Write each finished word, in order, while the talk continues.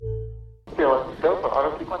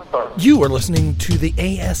You are listening to the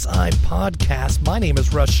ASI Podcast. My name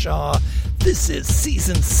is Russ Shaw. This is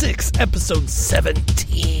Season 6, Episode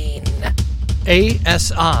 17.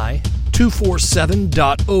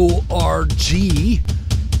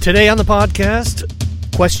 ASI247.org. Today on the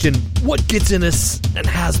podcast, question, what gets in us and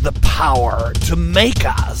has the power to make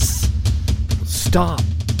us stop,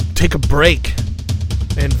 take a break,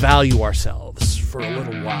 and value ourselves for a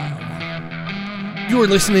little while? You are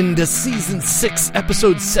listening to Season 6,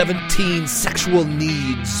 Episode 17, Sexual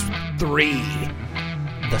Needs 3,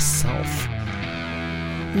 The Self.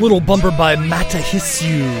 Little bumper by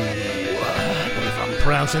Matahissu. I believe I'm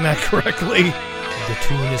pronouncing that correctly. The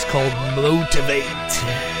tune is called Motivate.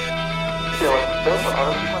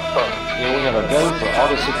 Yeah, we're gonna go for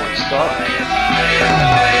auto sequence start.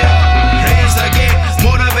 Raise the game,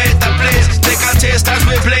 motivate the place. Take a taste as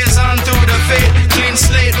we blaze on through the fade. Clean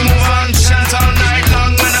slate, move on, chant all night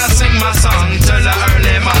long. When I sing my song till the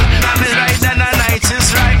early morning. I'm right, then the night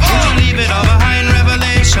is right. Oh, leave it all behind,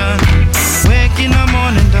 revelation. Wake in the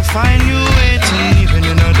morning to find you waiting, even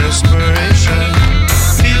in a desperation.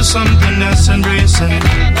 Feel something that's embracing.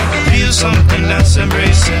 Feel something that's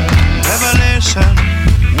embracing. Revelation.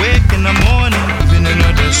 Wake in the morning, even in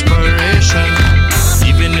a desperation.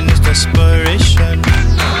 Even in this desperation.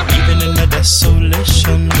 Even in the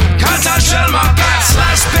desolation. Can't I shell my past?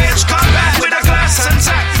 Last page, come back with a glass and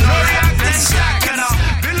sack. No reacting stack, you know.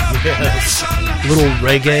 Yes. Little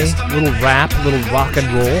reggae, little rap, little rock and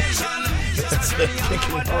roll. That's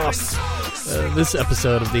kicking off this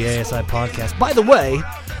episode of the ASI Podcast. By the way,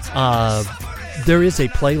 there is a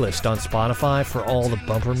playlist on Spotify for all the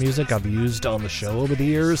bumper music I've used on the show over the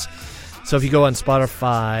years. So if you go on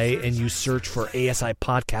Spotify and you search for ASI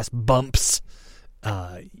Podcast Bumps,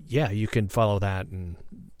 you can follow that. And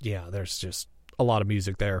yeah, there's just a lot of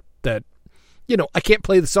music there that, I can't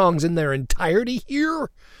play the songs in their entirety here.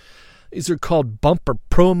 These are called bumper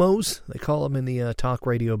promos. They call them in the talk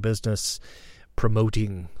radio business,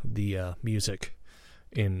 promoting the music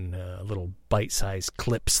in little bite-sized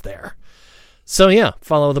clips there. So yeah,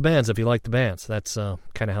 follow the bands if you like the bands. That's kind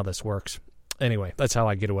of how this works. Anyway, that's how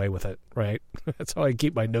I get away with it, right? That's how I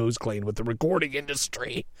keep my nose clean with the recording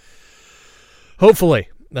industry. Hopefully,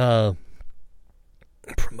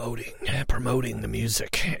 promoting the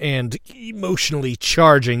music and emotionally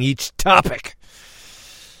charging each topic.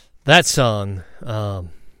 That song,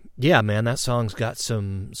 that song's got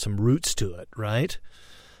some roots to it, right?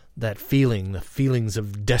 That feeling, the feelings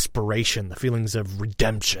of desperation, the feelings of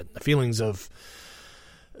redemption, the feelings of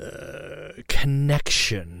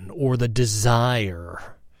connection or the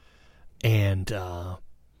desire and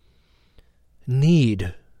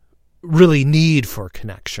need for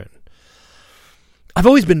connection. I've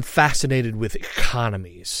always been fascinated with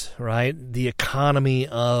economies, right? The economy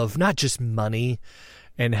of not just money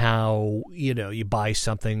and how, you buy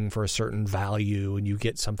something for a certain value and you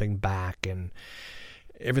get something back and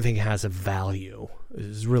everything has a value.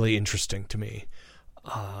 It's really interesting to me.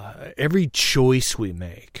 Every choice we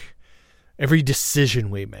make, every decision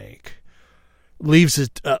we make leaves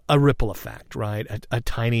a ripple effect, right? A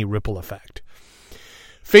tiny ripple effect.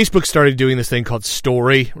 Facebook started doing this thing called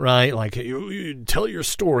story, right? Like you tell your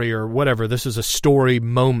story or whatever. This is a story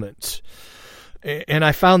moment. And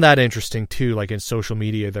I found that interesting too. Like in social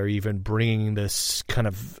media, they're even bringing this kind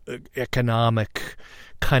of economic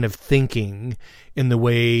kind of thinking in the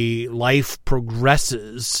way life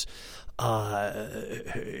progresses,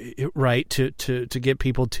 right? To get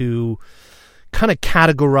people to kind of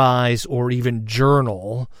categorize or even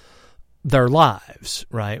journal their lives,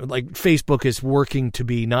 right? Like Facebook is working to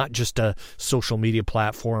be not just a social media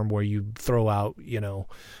platform where you throw out,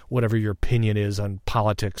 whatever your opinion is on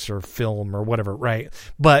politics or film or whatever, right?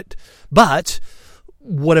 But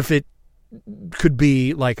what if it could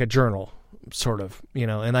be like a journal, sort of,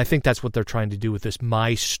 and I think that's what they're trying to do with this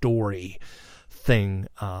My Story thing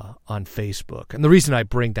on Facebook. And the reason I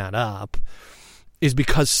bring that up is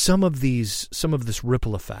because some of this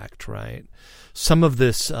ripple effect, right? Some of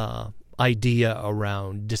this idea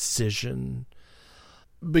around decision,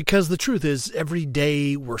 because the truth is every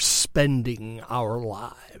day we're spending our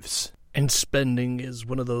lives, and spending is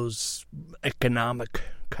one of those economic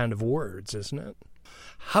kind of words, isn't it?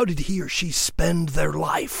 How did he or she spend their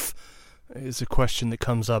life is a question that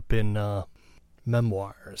comes up in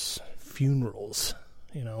memoirs, funerals,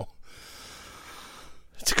 It's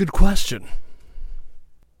a good question.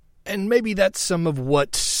 And maybe that's some of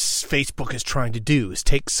what Facebook is trying to do, is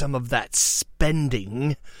take some of that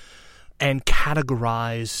spending and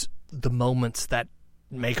categorize the moments that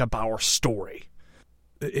make up our story.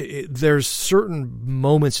 There's certain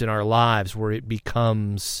moments in our lives where it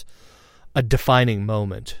becomes a defining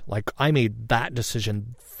moment. Like I made that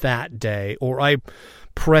decision that day, or I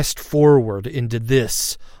pressed forward into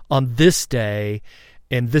this on this day,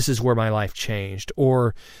 and this is where my life changed,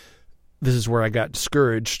 or this is where I got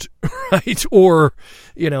discouraged, right? Or,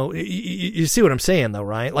 you see what I'm saying though,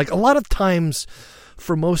 right? Like a lot of times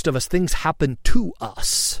for most of us, things happen to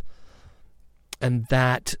us, and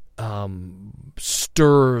that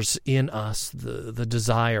stirs in us the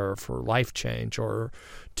desire for life change or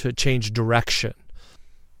to change direction.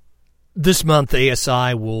 This month,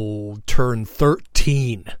 ASI will turn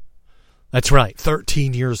 13. That's right,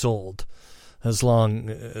 13 years old. As long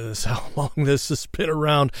as how long this has been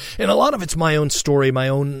around. And a lot of it's my own story, my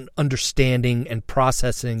own understanding and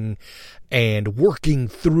processing and working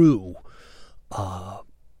through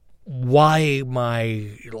why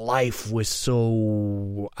my life was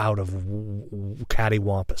so out of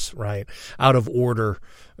cattywampus, right? Out of order,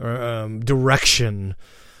 direction.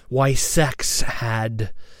 Why sex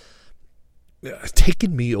had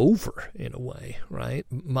taken me over in a way, right?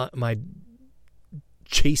 My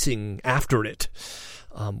chasing after it.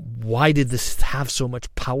 Why did this have so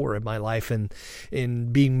much power in my life, and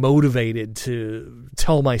in being motivated to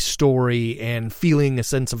tell my story and feeling a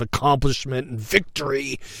sense of accomplishment and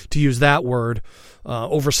victory, to use that word,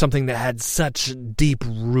 over something that had such deep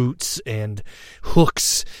roots and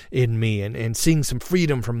hooks in me, and seeing some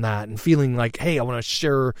freedom from that and feeling like, hey, I want to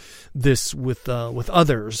share this with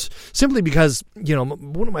others, simply because,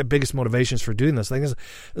 one of my biggest motivations for doing this thing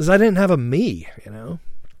is I didn't have a me, I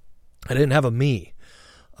didn't have a me.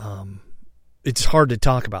 It's hard to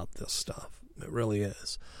talk about this stuff. It really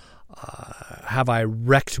is. Have I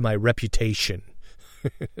wrecked my reputation?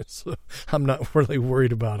 So I'm not really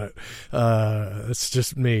worried about it. It's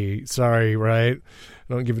just me. Sorry, right?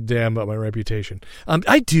 I don't give a damn about my reputation.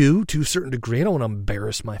 I do, to a certain degree. I don't want to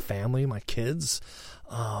embarrass my family, my kids.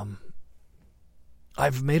 I've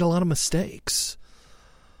made a lot of mistakes.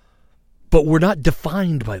 But we're not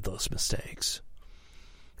defined by those mistakes.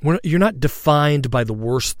 You're not defined by the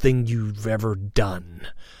worst thing you've ever done.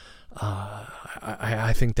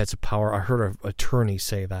 I think that's a power. I heard an attorney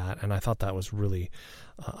say that, and I thought that was really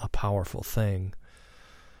a powerful thing.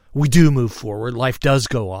 We do move forward. Life does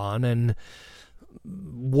go on, and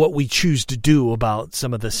what we choose to do about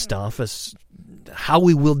some of this stuff is how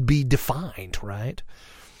we will be defined, right?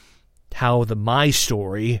 How my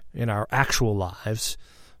story in our actual lives,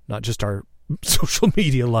 not just our social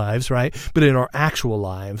media lives, right? But in our actual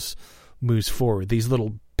lives, moves forward. These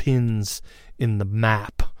little pins in the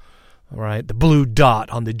map, right? The blue dot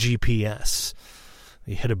on the GPS.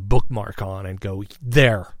 You hit a bookmark on and go,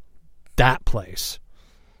 there, that place.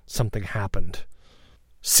 Something happened.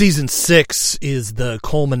 Season 6 is the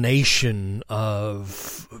culmination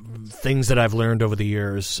of things that I've learned over the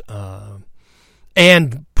years,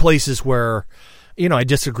 and places where I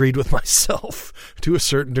disagreed with myself to a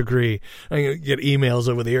certain degree. I get emails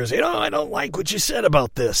over the years, I don't like what you said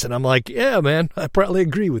about this. And I'm like, yeah, man, I probably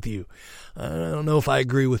agree with you. I don't know if I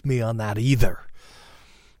agree with me on that either.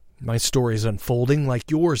 My story is unfolding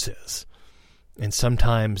like yours is. And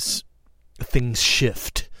sometimes things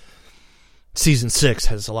shift. Season 6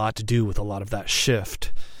 has a lot to do with a lot of that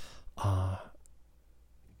shift. I'm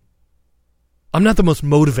not the most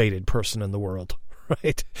motivated person in the world.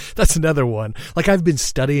 Right? That's another one. Like, I've been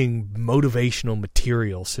studying motivational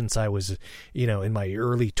material since I was, in my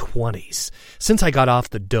early 20s. Since I got off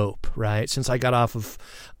the dope, right? Since I got off of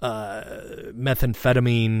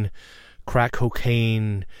methamphetamine, crack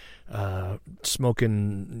cocaine,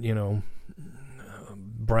 smoking,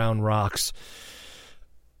 brown rocks.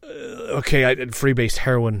 Okay, I did freebase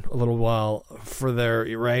heroin a little while for there,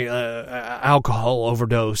 right? Alcohol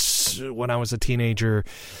overdose when I was a teenager.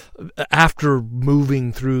 After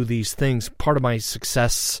moving through these things, part of my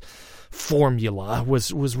success formula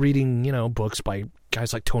was reading, books by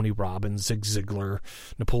guys like Tony Robbins, Zig Ziglar,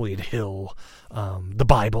 Napoleon Hill, the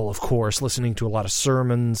Bible, of course, listening to a lot of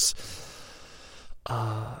sermons.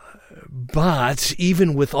 But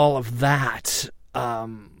even with all of that,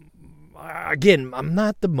 again, I'm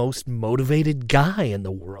not the most motivated guy in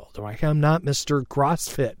the world. Right? I'm not Mr.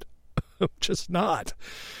 CrossFit. I'm just not.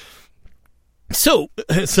 So,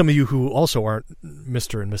 some of you who also aren't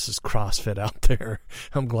Mr. and Mrs. CrossFit out there,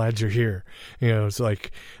 I'm glad you're here. It's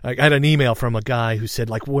like, I got an email from a guy who said,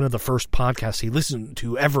 like, one of the first podcasts he listened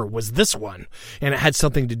to ever was this one. And it had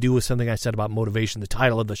something to do with something I said about motivation. The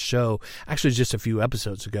title of the show, actually just a few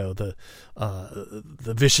episodes ago, the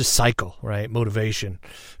vicious cycle, right? Motivation,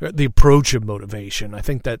 the approach of motivation. I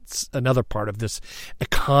think that's another part of this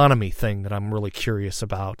economy thing that I'm really curious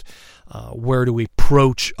about. Where do we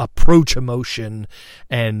approach emotion,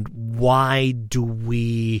 and why do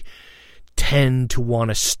we tend to want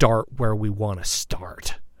to start where we want to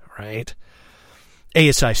start, right?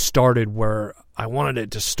 ASI started where I wanted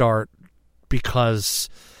it to start because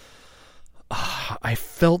I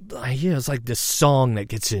felt, it's like this song that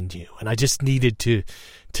gets into you, and I just needed to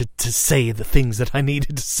say the things that I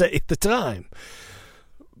needed to say at the time.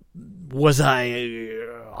 Was I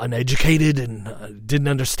uneducated and didn't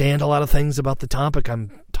understand a lot of things about the topic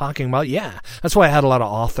I'm talking about? Yeah. That's why I had a lot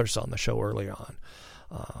of authors on the show early on.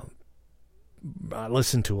 I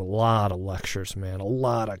listened to a lot of lectures, man, a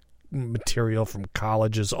lot of material from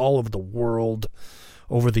colleges all over the world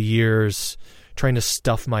over the years, trying to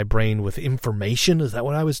stuff my brain with information. Is that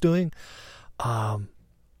what I was doing?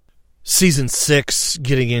 Season 6,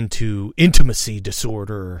 getting into intimacy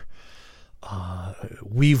disorder.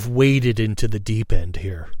 We've waded into the deep end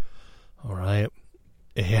here, all right?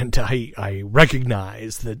 And I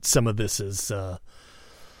recognize that some of this is,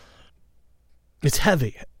 it's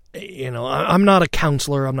heavy. I'm not a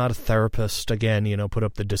counselor. I'm not a therapist. Again, put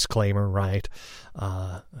up the disclaimer, right?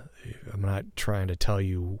 I'm not trying to tell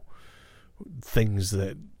you things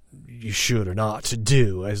that you should or not to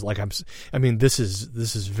do. This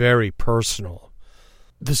is very personal.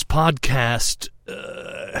 This podcast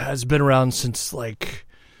has been around since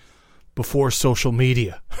before social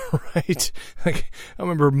media, right? I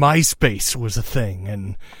remember MySpace was a thing,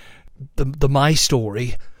 and the My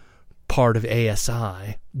Story part of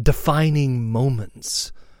ASI, defining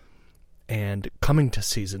moments, and coming to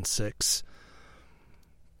season 6.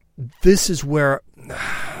 This is where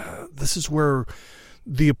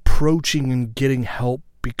the approaching and getting help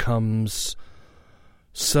becomes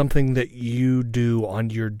something that you do on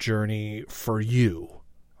your journey for you,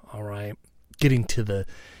 all right? Getting to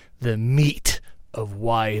the meat of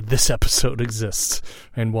why this episode exists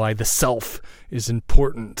and why the self is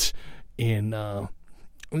important in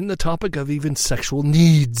the topic of even sexual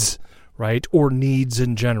needs, right? Or needs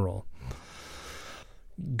in general.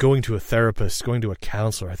 Going to a therapist, going to a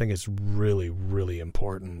counselor, I think is really, really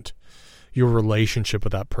important. Your relationship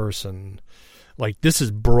with that person. This is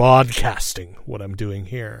broadcasting what I'm doing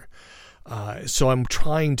here. So I'm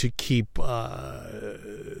trying to keep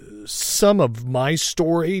some of my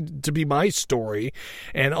story to be my story,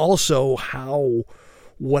 and also how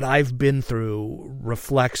what I've been through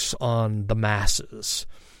reflects on the masses,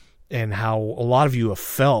 and how a lot of you have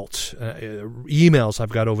felt. Emails I've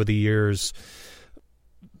got over the years,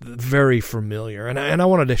 very familiar. And I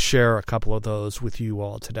wanted to share a couple of those with you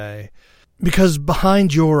all today. Because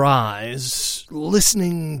behind your eyes,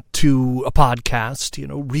 listening to a podcast,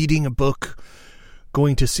 reading a book,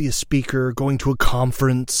 going to see a speaker, going to a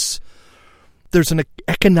conference, there's an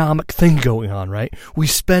economic thing going on, right? We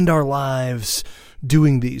spend our lives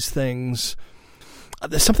doing these things.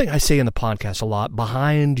 There's something I say in the podcast a lot,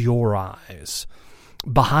 behind your eyes,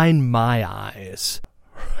 behind my eyes,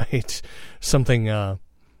 right? Something, I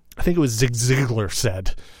think it was Zig Ziglar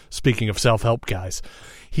said, speaking of self-help guys,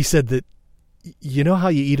 he said that, you know how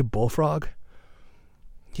you eat a bullfrog?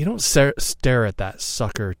 You don't stare at that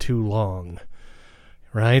sucker too long,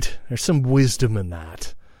 right? There's some wisdom in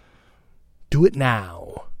that. Do it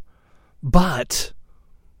now. But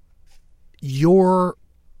your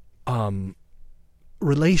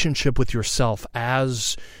relationship with yourself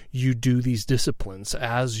as you do these disciplines,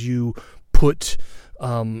 as you put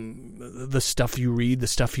the stuff you read, the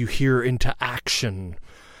stuff you hear into action,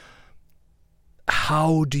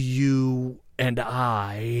 how do you and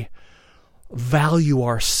I value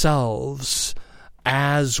ourselves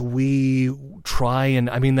as we try and,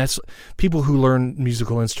 that's people who learn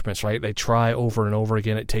musical instruments, right? They try over and over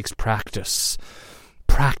again. It takes practice.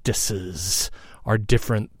 Practices are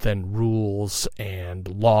different than rules and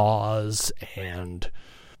laws. And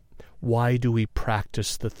why do we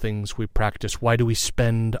practice the things we practice? Why do we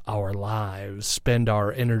spend our lives, spend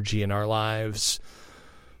our energy in our lives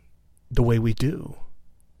the way we do?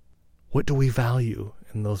 What do we value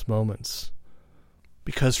in those moments?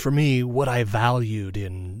 Because for me, what I valued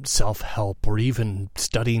in self-help, or even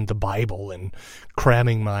studying the Bible and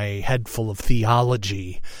cramming my head full of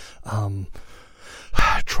theology,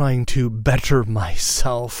 trying to better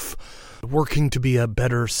myself, working to be a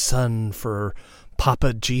better son for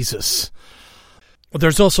Papa Jesus.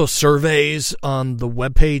 There's also surveys on the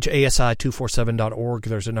webpage, asi247.org.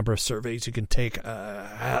 There's a number of surveys you can take.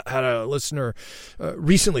 Had a listener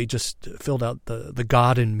recently just filled out the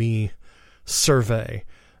God in Me survey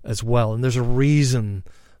as well. And there's a reason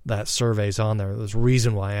that survey's on there. There's a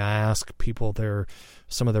reason why I ask people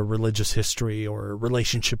some of their religious history or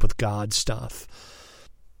relationship with God stuff.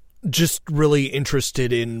 Just really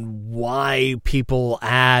interested in why people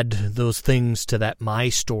add those things to that My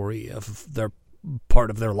Story of their part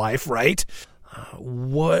of their life, right?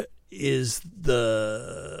 What is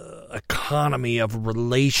the economy of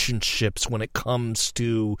relationships when it comes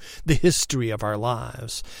to the history of our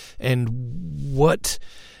lives? And what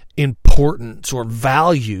importance or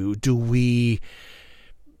value do we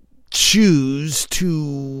choose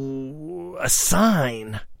to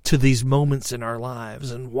assign to these moments in our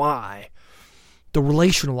lives, and why? The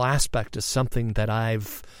relational aspect is something that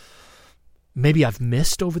I've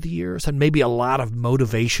missed over the years, and maybe a lot of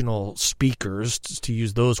motivational speakers, to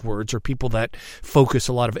use those words, or people that focus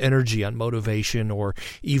a lot of energy on motivation or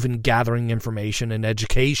even gathering information and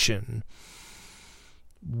education.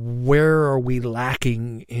 Where are we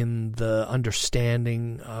lacking in the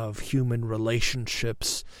understanding of human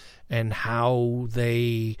relationships and how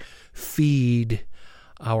they feed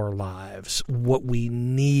our lives, what we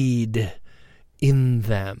need in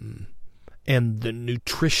them, and the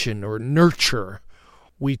nutrition or nurture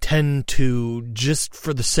we tend to, just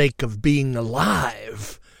for the sake of being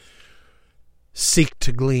alive, seek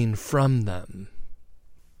to glean from them.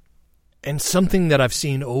 And something that I've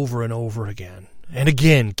seen over and over again, and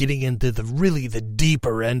again, getting into the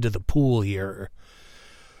deeper end of the pool here,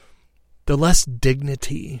 the less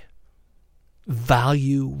dignity,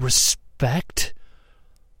 value, respect,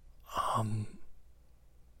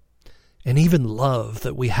 and even love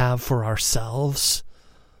that we have for ourselves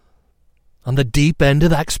on the deep end of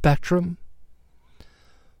that spectrum,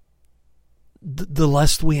 the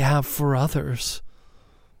less we have for others.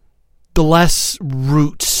 The less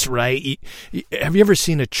roots, right? Have you ever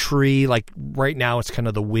seen a tree? Like right now, it's kind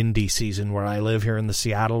of the windy season where I live here in the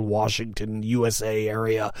Seattle, Washington, USA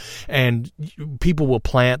area. And people will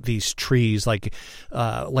plant these trees, like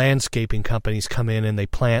landscaping companies come in and they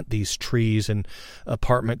plant these trees in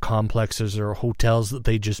apartment complexes or hotels that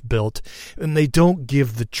they just built. And they don't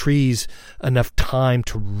give the trees enough time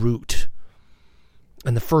to root.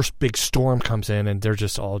 And the first big storm comes in and they're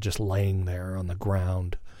just all just laying there on the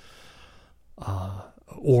ground.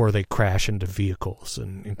 Or they crash into vehicles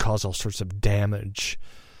and cause all sorts of damage.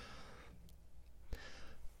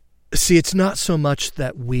 See, it's not so much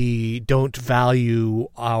that we don't value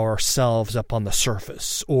ourselves up on the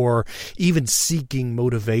surface, or even seeking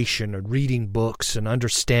motivation or reading books and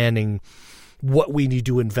understanding what we need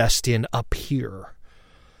to invest in up here.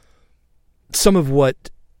 Some of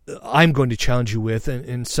what I'm going to challenge you with,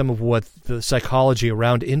 and some of what the psychology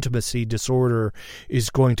around intimacy disorder is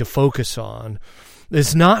going to focus on,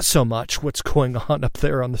 is not so much what's going on up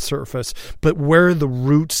there on the surface, but where the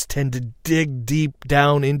roots tend to dig deep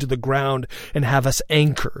down into the ground and have us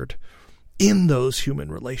anchored in those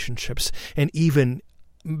human relationships, and even,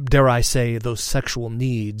 dare I say, those sexual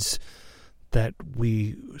needs that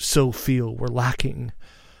we so feel we're lacking.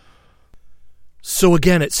 So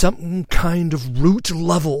again, at some kind of root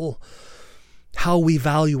level, how we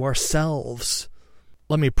value ourselves.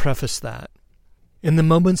 Let me preface that. In the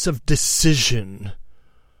moments of decision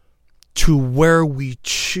to where we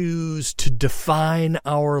choose to define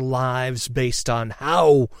our lives based on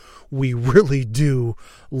how we really do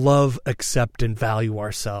love, accept, and value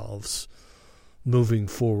ourselves moving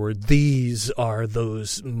forward, these are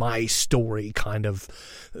those my story kind of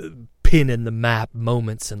pin in the map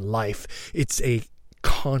moments in life. It's a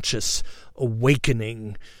conscious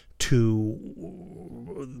awakening to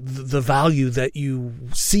the value that you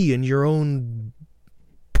see in your own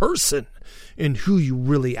person, in who you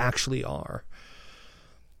really actually are.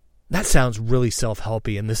 That sounds really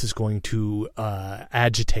self-helpy, and this is going to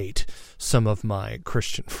agitate some of my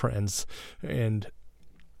Christian friends, and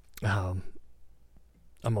I'm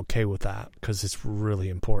okay with that because it's really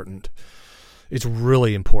important. It's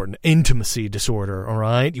really important. Intimacy disorder, all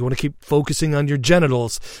right? You want to keep focusing on your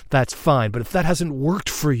genitals, that's fine. But if that hasn't worked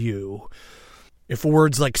for you, if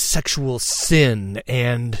words like sexual sin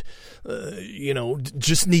and,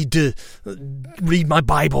 just need to read my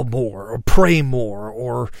Bible more or pray more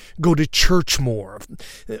or go to church more,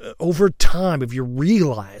 over time, if you're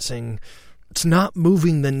realizing it's not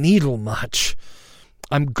moving the needle much,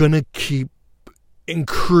 I'm going to keep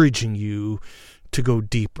encouraging you to go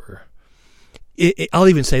deeper. I'll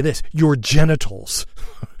even say this, your genitals,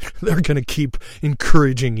 they're going to keep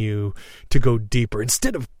encouraging you to go deeper.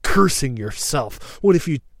 Instead of cursing yourself, what if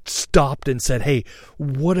you stopped and said, hey,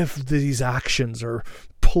 what if these actions are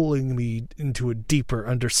pulling me into a deeper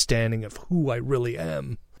understanding of who I really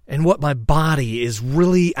am and what my body is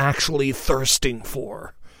really actually thirsting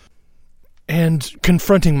for? And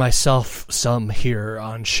confronting myself some here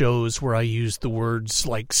on shows where I use the words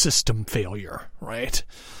like system failure, right?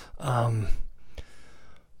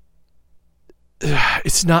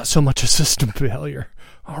 It's not so much a system failure,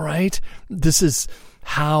 all right? This is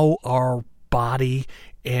how our body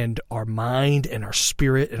and our mind and our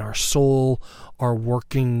spirit and our soul are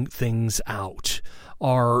working things out,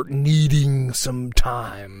 are needing some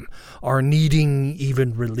time, are needing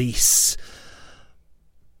even release.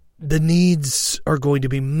 The needs are going to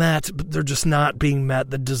be met, but they're just not being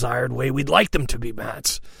met the desired way we'd like them to be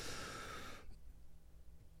met.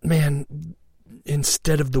 Man,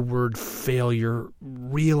 instead of the word failure,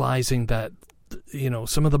 realizing that,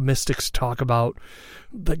 some of the mystics talk about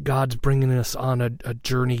that God's bringing us on a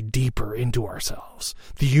journey deeper into ourselves,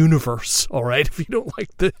 the universe, all right? If you don't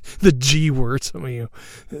like the G word, some of you,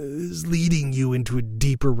 is leading you into a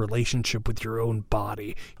deeper relationship with your own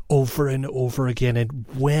body over and over again. And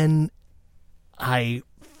when I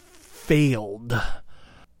failed,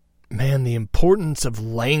 man, the importance of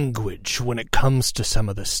language when it comes to some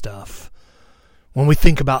of this stuff, when we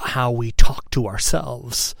think about how we talk to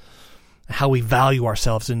ourselves, how we value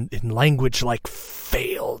ourselves in language like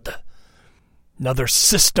failed. Another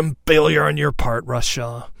system failure on your part, Russ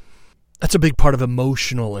Shaw. That's a big part of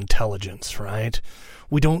emotional intelligence, right?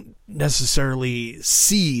 We don't necessarily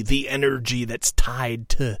see the energy that's tied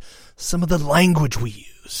to some of the language we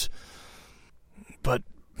use, but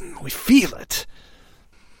we feel it.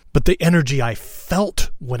 But the energy I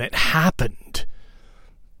felt when it happened,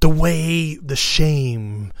 the way, the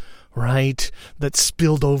shame, right, that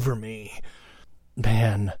spilled over me,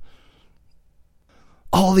 man,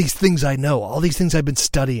 all these things I know, all these things I've been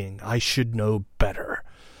studying, I should know better,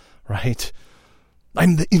 right?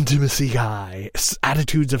 I'm the intimacy guy,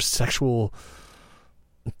 attitudes of sexual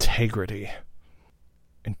integrity.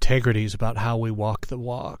 Integrity is about how we walk the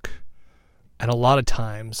walk. And a lot of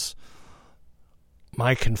times,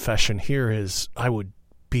 my confession here is I would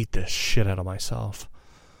beat the shit out of myself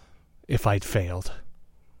if I'd failed.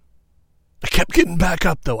 I kept getting back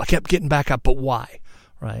up, though. But why?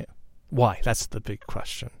 Right? Why? That's the big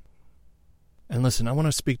question. And listen, I want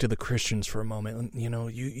to speak to the Christians for a moment.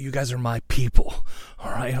 You guys are my people. All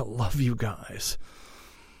right? I love you guys.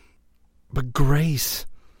 But grace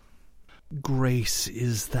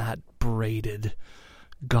is that braided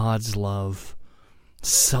God's love,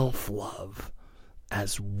 self-love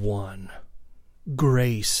as one.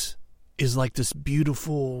 Grace is like this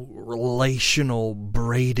beautiful relational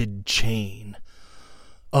braided chain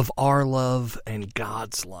of our love and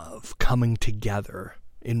God's love coming together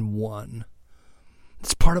in one.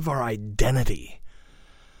 It's part of our identity.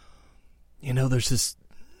 There's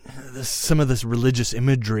some of this religious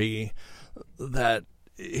imagery that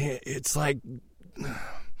it's like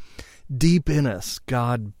deep in us,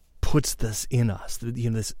 God puts this in us,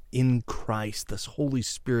 this in Christ, this Holy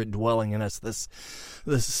Spirit dwelling in us, this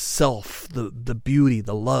self, the beauty,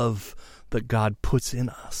 the love that God puts in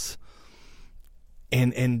us.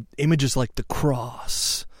 And images like the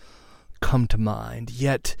cross come to mind,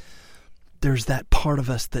 yet there's that part of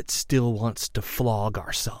us that still wants to flog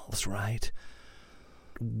ourselves, right?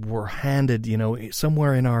 We're handed,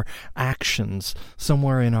 somewhere in our actions,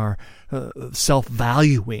 somewhere in our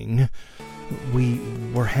self-valuing,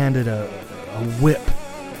 we're handed a whip.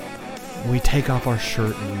 We take off our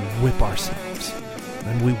shirt and we whip ourselves.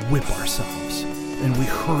 And we whip ourselves. And we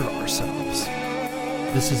hurt ourselves.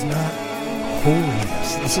 This is not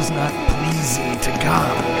holiness. This is not pleasing to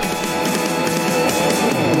God.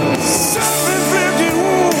 Self-inflicted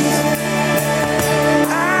wounds,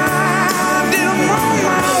 I did them on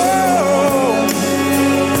my own.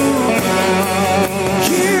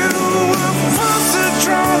 You were forced to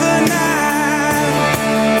draw the knife,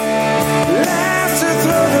 last to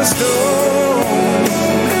throw the stone.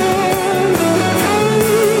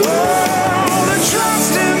 Oh, the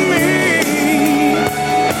trust in me,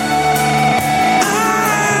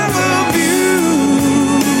 I've abused.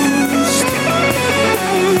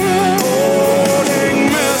 Oh, take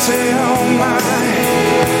mercy on my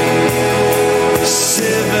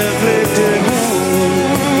self-inflicted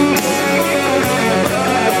wound.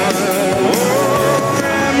 Oh,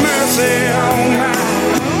 have mercy on my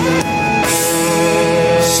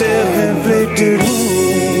self-inflicted wound.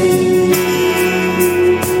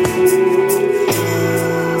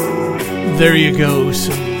 There you go,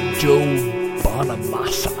 some Joe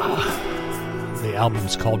Bonamassa. The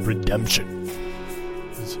album's called Redemption.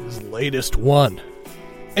 This is his latest one.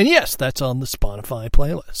 And yes, that's on the Spotify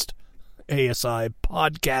playlist. ASI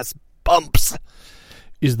Podcast Bumps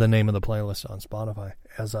is the name of the playlist on Spotify.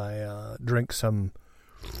 As I drink some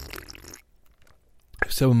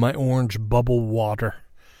of my orange bubble water.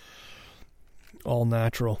 All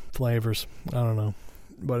natural flavors. I don't know,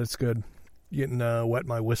 but it's good. Getting wet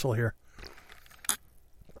my whistle here.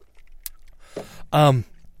 I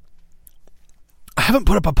haven't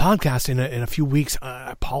put up a podcast in a few weeks.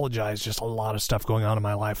 I apologize. Just a lot of stuff going on in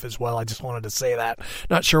my life as well. I just wanted to say that.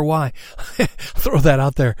 Not sure why. Throw that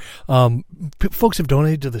out there. Folks have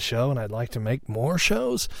donated to the show, and I'd like to make more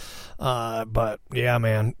shows. But yeah,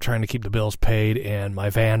 man, trying to keep the bills paid and my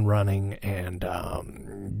van running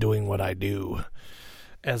and doing what I do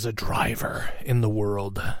as a driver in the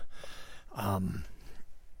world.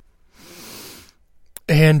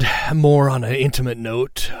 And more on an intimate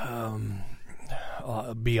note,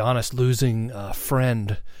 be honest, losing a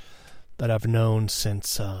friend that I've known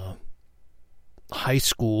since high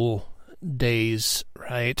school days,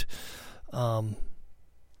 right? Man,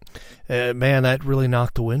 that really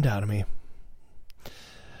knocked the wind out of me.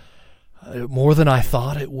 More than I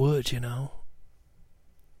thought it would,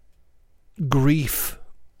 Grief.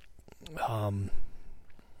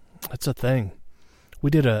 That's a thing. We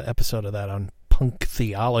did an episode of that on punk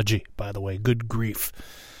theology, by the way. Good grief.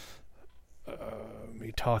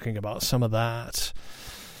 Me talking about some of that.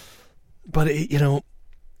 But,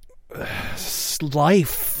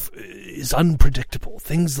 life is unpredictable.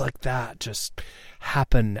 Things like that just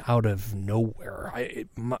happen out of nowhere.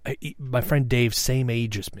 My friend Dave, same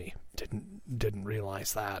age as me, didn't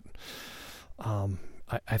realize that.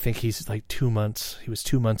 I think he's like 2 months. He was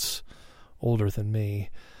 2 months older than me.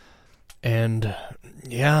 And,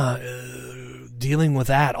 dealing with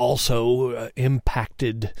that also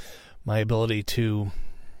impacted my ability to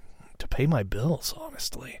pay my bills,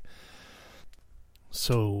 honestly.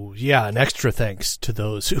 So, an extra thanks to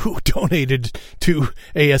those who donated to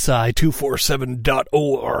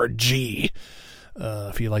ASI247.org.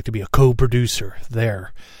 If you'd like to be a co-producer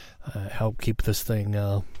there, help keep this thing,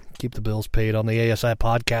 keep the bills paid on the ASI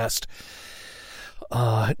podcast.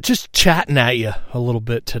 Just chatting at you a little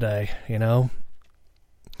bit today,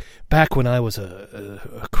 Back when I was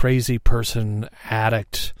a crazy person,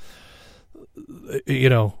 addict,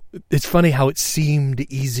 it's funny how it seemed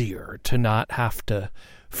easier to not have to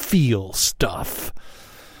feel stuff.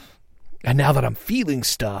 And now that I'm feeling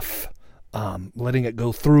stuff, letting it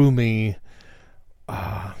go through me,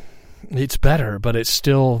 it's better, but it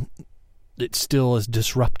still is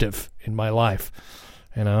disruptive in my life,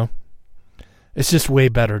 It's just way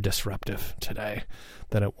better disruptive today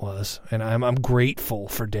than it was. And I'm grateful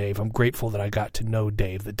for Dave. I'm grateful that I got to know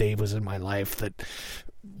Dave, that Dave was in my life, that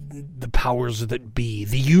the powers that be,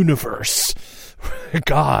 the universe,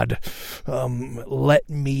 God, let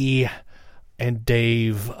me and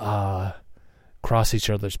Dave cross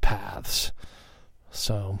each other's paths.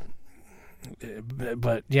 So,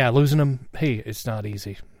 but losing him, hey, it's not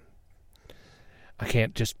easy. I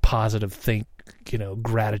can't just positive think,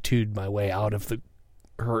 gratitude my way out of the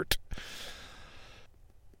hurt.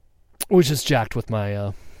 Which is jacked with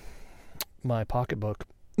my my pocketbook.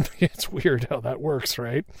 It's weird how that works,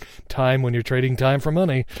 right? Time when you're trading time for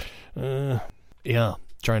money. Trying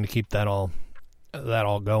to keep that all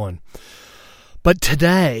going. But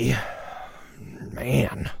today,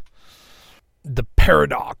 man, the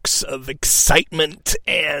paradox of excitement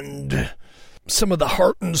and some of the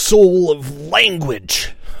heart and soul of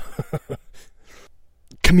language,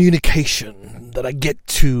 communication that I get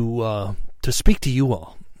to speak to you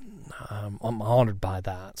all. I'm honored by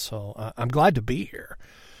that, so I'm glad to be here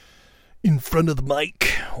in front of the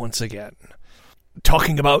mic once again,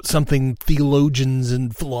 talking about something theologians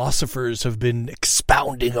and philosophers have been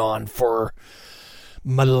expounding on for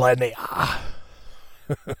millennia.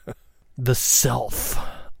 The self.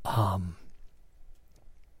 How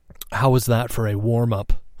was that for a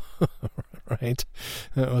warm-up? Right?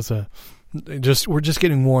 That was we're just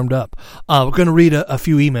getting warmed up. We're going to read a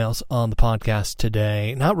few emails on the podcast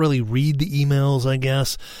today. Not really read the emails, I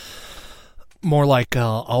guess. More like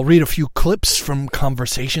I'll read a few clips from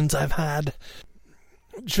conversations I've had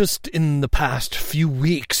just in the past few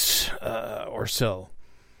weeks or so.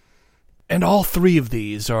 And all three of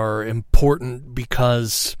these are important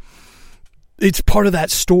because it's part of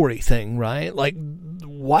that story thing, right? Like,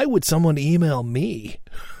 why would someone email me?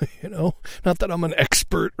 Not that I'm an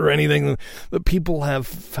expert or anything, but people have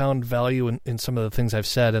found value in some of the things I've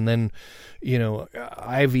said. And then,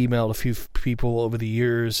 I've emailed a few people over the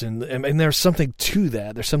years, and there's something to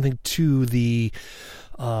that. There's something to the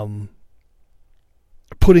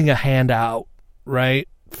putting a hand out, right,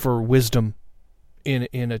 for wisdom in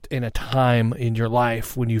a time in your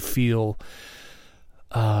life when you feel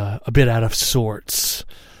a bit out of sorts.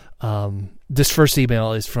 This first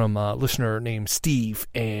email is from a listener named Steve,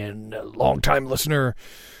 and a longtime listener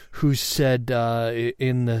who said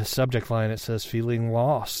in the subject line it says feeling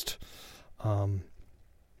lost.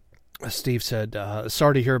 Steve said,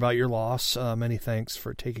 sorry to hear about your loss. Many thanks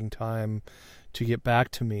for taking time to get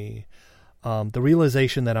back to me. The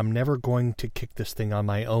realization that I'm never going to kick this thing on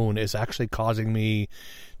my own is actually causing me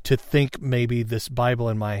to think maybe this Bible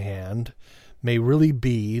in my hand may really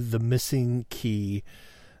be the missing key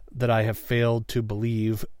that I have failed to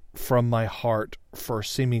believe from my heart for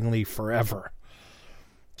seemingly forever.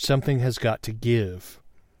 Something has got to give.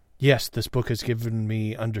 Yes, this book has given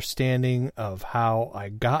me understanding of how I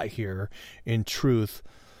got here in truth.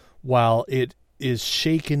 While it is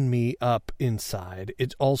shaken me up inside,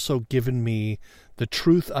 it's also given me the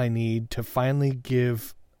truth I need to finally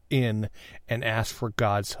give in and ask for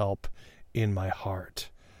God's help in my heart.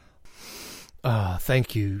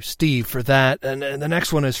 Thank you, Steve, for that. And the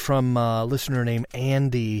next one is from a listener named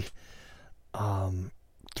Andy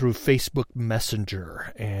through Facebook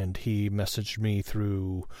Messenger, and he messaged me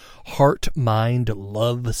through Heart, Mind,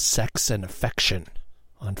 Love, Sex, and Affection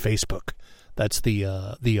on Facebook. That's the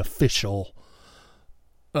official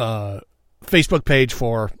Facebook page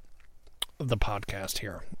for the podcast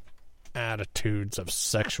here. Attitudes of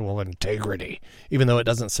Sexual Integrity, even though it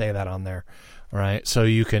doesn't say that on there. All right, so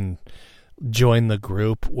you can join the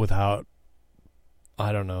group without,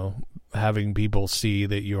 I don't know, having people see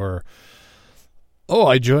that you're, oh,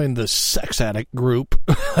 I joined the sex addict group.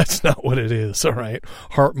 That's not what it is, all right?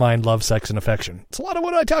 Heart, Mind, Love, Sex, and Affection. It's a lot of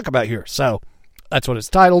what I talk about here. So that's what it's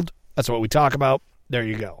titled. That's what we talk about. There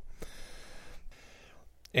you go.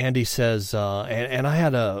 Andy says, and I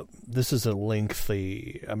had this is a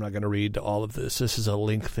lengthy, I'm not going to read all of this. This is a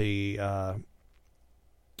lengthy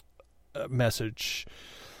message,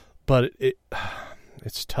 but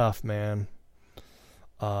it's tough, man.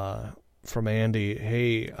 From Andy,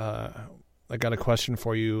 hey, I got a question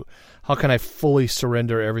for you. How can I fully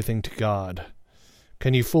surrender everything to God?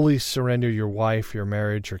 Can you fully surrender your wife, your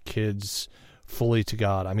marriage, your kids fully to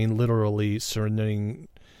God? I mean, literally surrendering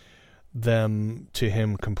them to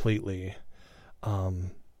Him completely.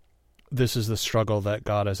 This is the struggle that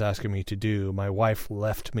God is asking me to do. My wife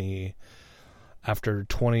left me after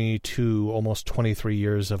 22, almost 23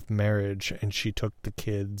 years of marriage, and she took the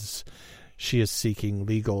kids. She is seeking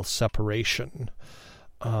legal separation.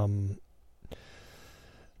 The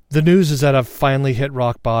news is that I've finally hit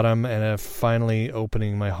rock bottom and have finally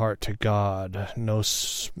opening my heart to God. No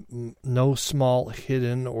small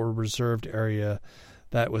hidden or reserved area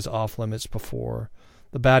that was off limits before.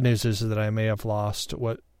 The bad news is that I may have lost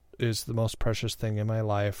what is the most precious thing in my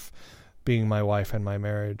life, being my wife and my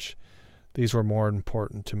marriage. These were more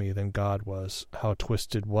important to me than God was. How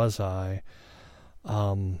twisted was I?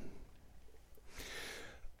 I'm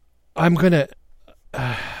gonna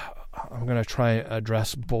try and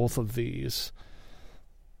address both of these,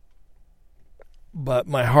 but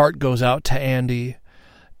my heart goes out to Andy,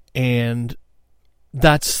 and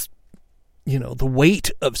that's, the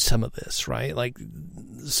weight of some of this, right? Like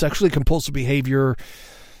sexually compulsive behavior,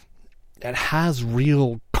 it has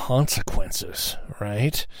real consequences,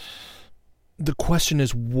 right? The question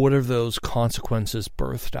is, what are those consequences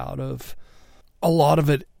birthed out of? A lot of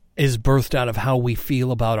it is birthed out of how we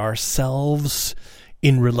feel about ourselves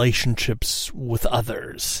in relationships with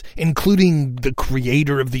others, including the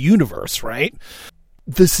creator of the universe, right?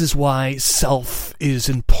 This is why self is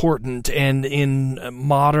important, and in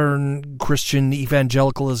modern Christian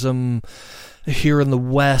evangelicalism here in the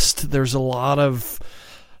West, there's a lot of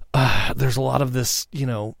this,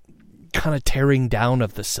 kind of tearing down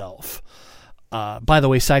of the self. By the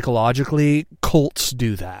way, psychologically, cults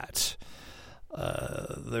do that.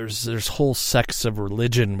 There's whole sects of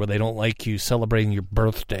religion where they don't like you celebrating your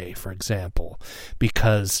birthday, for example,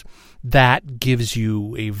 because that gives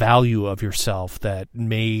you a value of yourself that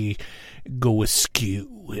may go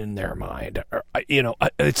askew in their mind.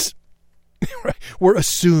 It's we're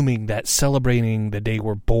assuming that celebrating the day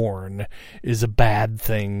we're born is a bad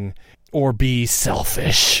thing or be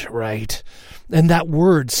selfish, right? And that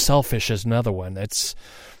word selfish is another one. It's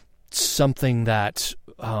something that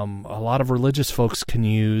a lot of religious folks can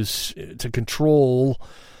use to control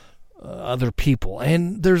other people.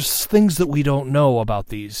 And there's things that we don't know about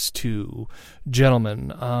these two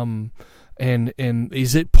gentlemen. And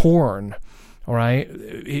is it porn? All right.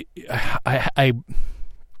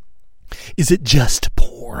 Is it just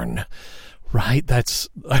porn? Right? I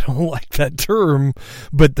don't like that term,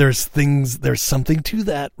 but there's something to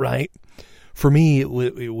that, right? For me, it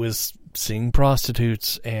was seeing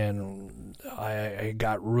prostitutes, and it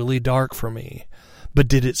got really dark for me. But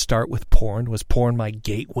did it start with porn? Was porn my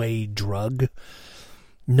gateway drug?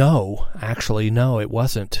 No, actually, no, it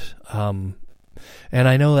wasn't. And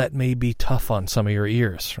I know that may be tough on some of your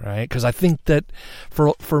ears, right? Because I think that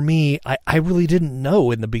for me, I really didn't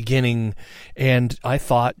know in the beginning, and I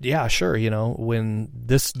thought, yeah, sure, when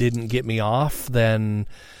this didn't get me off, then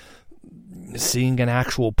seeing an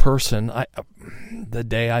actual person. The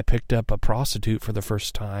day I picked up a prostitute for the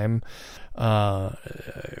first time, but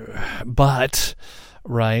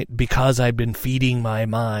right, because I've been feeding my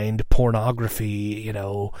mind pornography,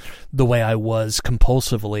 the way I was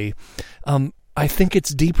compulsively, I think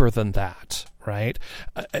it's deeper than that, right?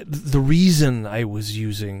 The reason I was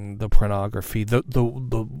using the pornography,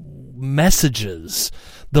 the messages,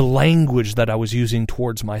 the language that I was using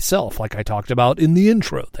towards myself, like I talked about in the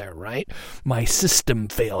intro there, right? My system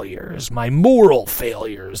failures, my moral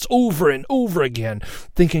failures, over and over again,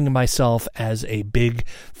 thinking of myself as a big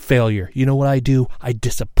failure. You know what I do? I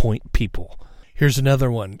disappoint people. Here's another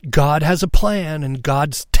one. God has a plan, and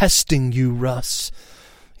God's testing you, Russ.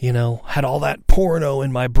 Had all that porno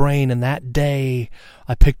in my brain, and that day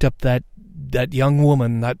I picked up that young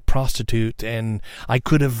woman, that prostitute, and I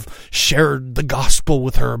could have shared the gospel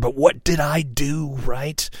with her, but what did I do,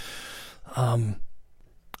 right?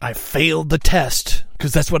 I failed the test,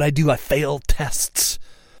 because that's what I do. I fail tests.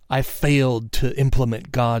 I failed to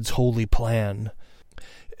implement God's holy plan.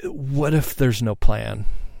 What if there's no plan?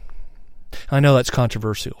 I know that's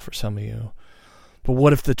controversial for some of you. But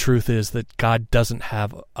what if the truth is that God doesn't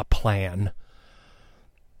have a plan?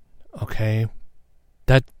 Okay?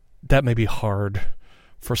 That may be hard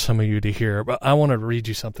for some of you to hear, but I want to read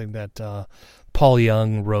you something that Paul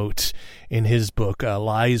Young wrote in his book,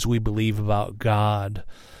 Lies We Believe About God.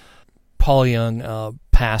 Paul Young,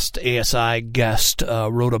 past ASI guest,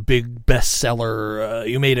 wrote a big bestseller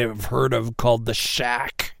you may have heard of called The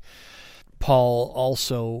Shack. Paul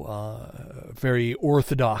also very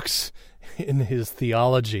orthodox in his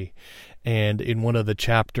theology, and in one of the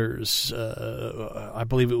chapters, I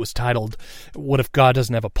believe it was titled, What If God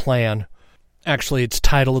Doesn't Have a Plan? Actually, it's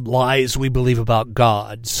titled Lies We Believe About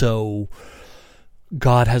God. So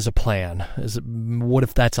God has a plan. What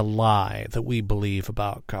if that's a lie that we believe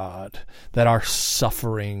about God? That our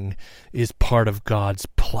suffering is part of God's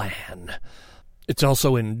plan? It's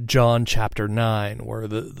also in John chapter 9, where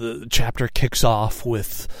the chapter kicks off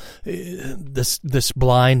with this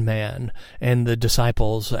blind man, and the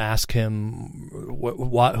disciples ask him,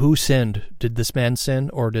 who sinned? Did this man sin,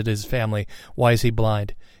 or did his family? Why is he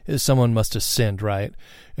blind? Someone must have sinned, right?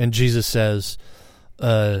 And Jesus says,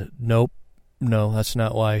 nope, no, that's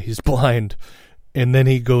not why he's blind. And then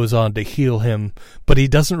he goes on to heal him, but he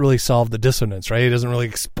doesn't really solve the dissonance, right? He doesn't really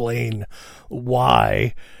explain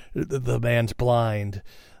why the man's blind.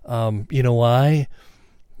 You know why?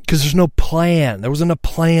 Because there's no plan. There wasn't a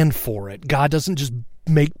plan for it. God doesn't just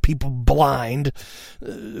make people blind,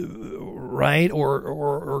 right?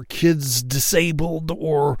 Or kids disabled,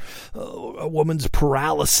 or a woman's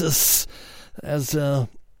paralysis, as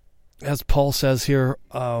Paul says here.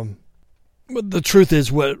 But the truth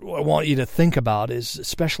is, what I want you to think about is,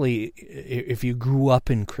 especially if you grew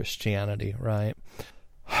up in Christianity, right?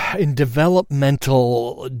 In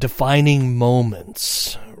developmental defining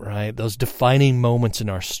moments, right? Those defining moments in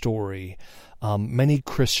our story, many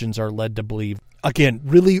Christians are led to believe, again,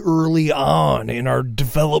 really early on in our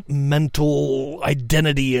developmental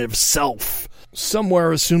identity of self,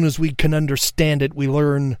 somewhere as soon as we can understand it, we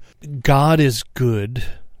learn God is good,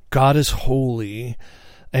 God is holy,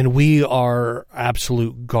 and we are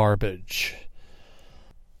absolute garbage.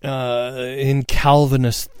 In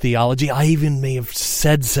Calvinist theology, I even may have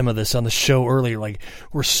said some of this on the show earlier, like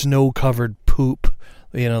we're snow-covered poop.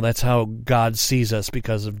 That's how God sees us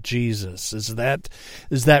because of Jesus. Is that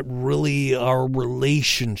really our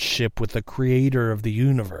relationship with the creator of the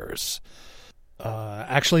universe?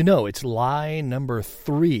 Actually, no, it's lie number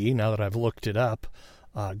 3, now that I've looked it up.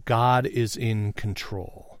 God is in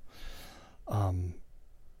control.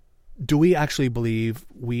 Do we actually believe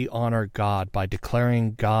we honor God by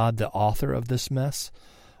declaring God the author of this mess?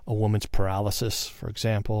 A woman's paralysis, for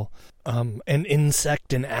example. An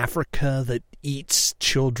insect in Africa that eats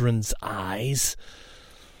children's eyes.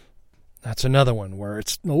 That's another one where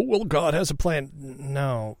it's, God has a plan.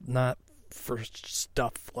 No, not for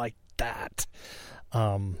stuff like that.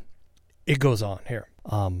 It goes on here.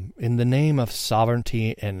 In the name of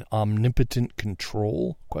sovereignty and omnipotent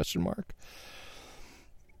control, ?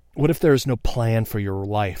 What if there is no plan for your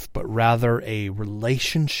life, but rather a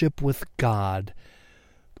relationship with God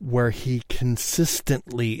where he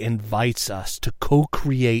consistently invites us to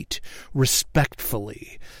co-create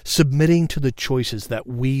respectfully, submitting to the choices that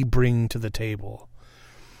we bring to the table?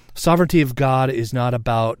 Sovereignty of God is not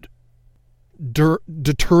about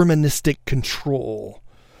deterministic control.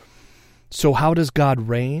 So how does God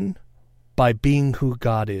reign? By being who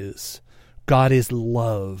God is. God is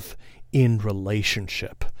love in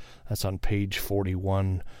relationship. That's on page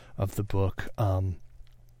 41 of the book.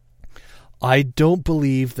 I don't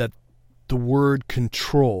believe that the word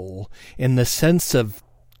control in the sense of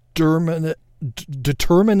deterministic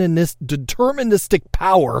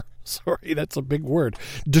power. Sorry, that's a big word.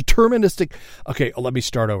 Deterministic. Okay, let me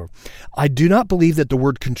start over. I do not believe that the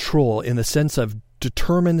word control in the sense of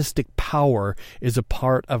deterministic power is a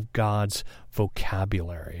part of God's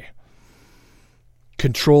vocabulary.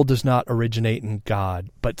 Control does not originate in God,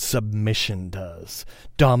 but submission does.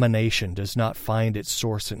 Domination does not find its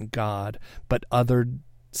source in God, but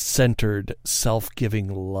other-centered,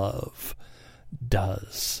 self-giving love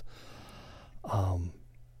does.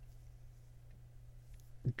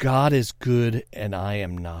 God is good and I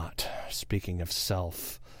am not. Speaking of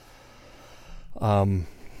self.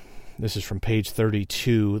 This is from page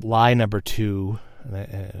 32, lie number 2.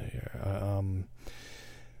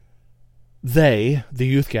 They, the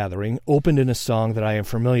youth gathering, opened in a song that I am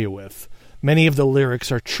familiar with. Many of the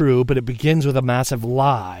lyrics are true, but it begins with a massive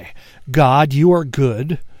lie. God, you are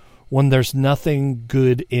good when there's nothing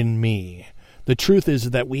good in me. The truth is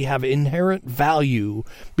that we have inherent value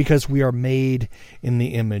because we are made in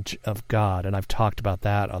the image of God. And I've talked about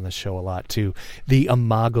that on the show a lot too. The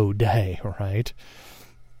Imago Dei, right?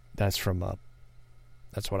 That's from,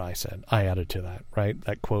 that's what I said. I added to that, right?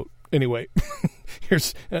 That quote. Anyway,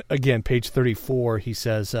 here's, again, page 34. He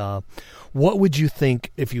says, what would you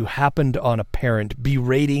think if you happened on a parent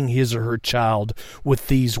berating his or her child with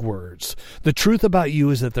these words? The truth about you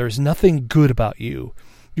is that there's nothing good about you.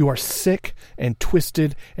 You are sick and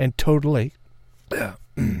twisted and totally,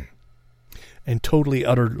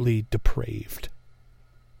 utterly depraved.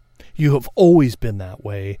 You have always been that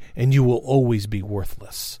way, and you will always be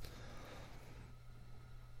worthless.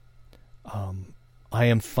 I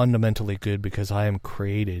am fundamentally good because I am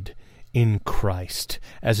created in Christ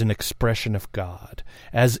as an expression of God,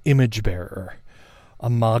 as image bearer,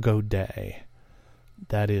 Imago Dei.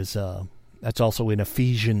 That is, that's also in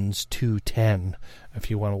Ephesians 2:10, if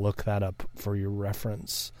you want to look that up for your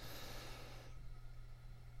reference.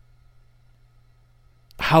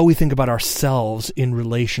 How we think about ourselves in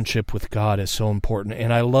relationship with God is so important.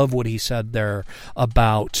 And I love what he said there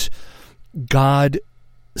about God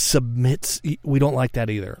submits. We don't like that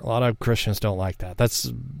either. A lot of Christians don't like that. That's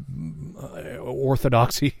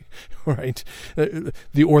orthodoxy, right?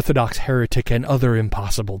 The Orthodox Heretic and Other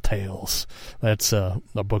Impossible Tales. That's a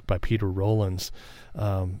book by Peter Rollins.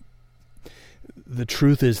 The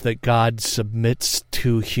truth is that God submits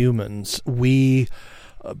to humans.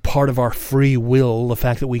 Part of our free will, the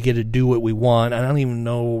fact that we get to do what we want. I don't even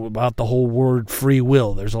know about the whole word free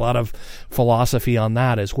will. There's a lot of philosophy on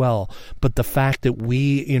that as well. But the fact that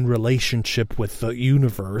we, in relationship with the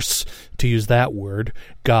universe, to use that word,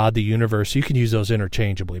 God, the universe, you can use those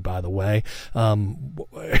interchangeably, by the way,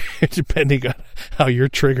 depending on how you're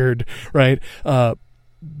triggered, right? The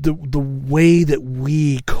way that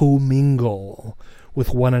we commingle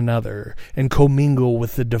with one another and commingle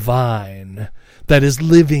with the divine that is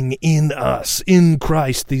living in us, in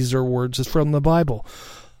Christ, these are words from the Bible,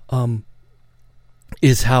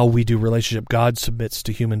 is how we do relationship. God submits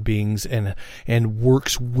to human beings and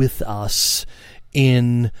works with us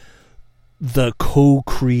in the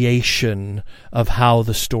co-creation of how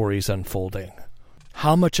the story's unfolding.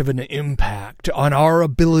 How much of an impact on our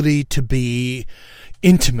ability to be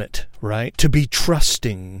intimate, right? To be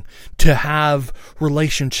trusting, to have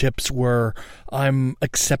relationships where I'm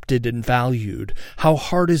accepted and valued. How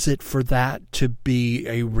hard is it for that to be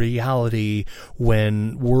a reality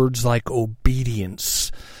when words like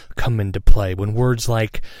obedience come into play? When words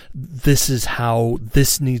like, this is how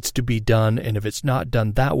this needs to be done, and if it's not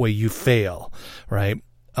done that way, you fail, right?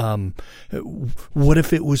 What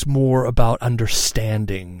if it was more about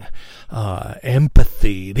understanding,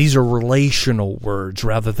 empathy? These are relational words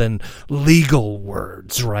rather than legal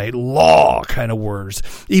words, right? Law kind of words.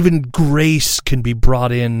 Even grace can be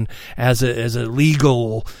brought in as a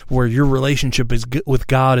legal, where your relationship with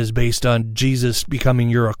God is based on Jesus becoming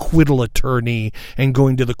your acquittal attorney and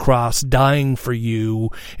going to the cross, dying for you,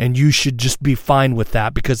 and you should just be fine with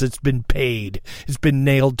that because it's been paid. It's been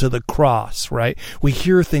nailed to the cross, right? We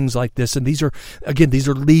hear things like this, and these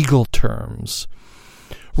are legal terms.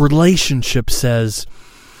 Relationship says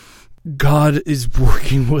God is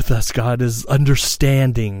working with us. God is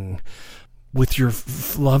understanding with your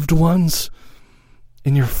loved ones,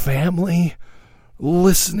 in your family,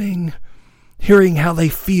 listening, hearing how they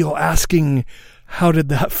feel, asking, how did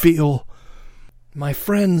that feel? My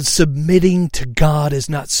friends, submitting to God is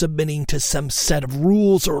not submitting to some set of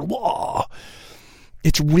rules or law.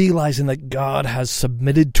 It's realizing that God has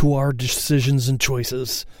submitted to our decisions and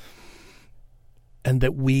choices, and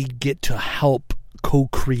that we get to help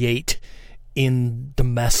co-create in the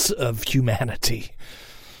mess of humanity.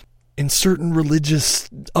 in certain religious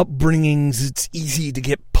upbringings, it's easy to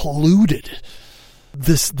get polluted.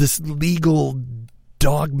 This legal,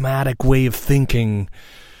 dogmatic way of thinking,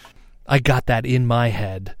 I got that in my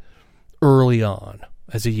head early on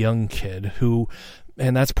as a young kid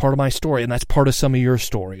and that's part of my story, and that's part of some of your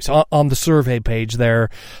stories. On the survey page there,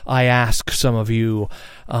 I ask some of you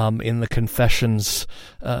in the confessions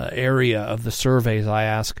area of the surveys, I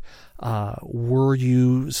ask, were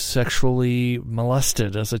you sexually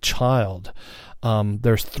molested as a child?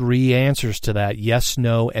 There's 3 answers to that: yes,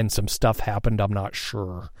 no, and some stuff happened, I'm not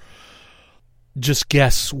sure. Just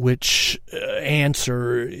guess which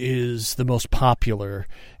answer is the most popular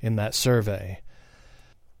in that survey.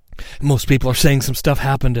 Most people are saying some stuff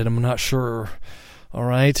happened and I'm not sure. All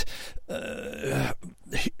right. The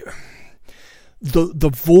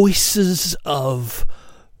voices of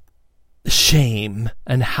shame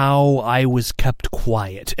and how I was kept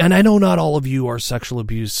quiet. And I know not all of you are sexual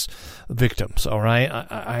abuse victims, all right?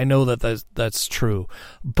 I know that's true.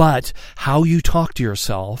 But how you talk to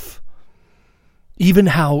yourself, even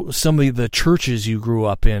how some of the churches you grew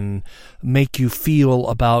up in make you feel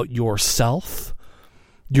about yourself,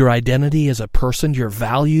 your identity as a person, your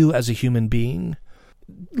value as a human being,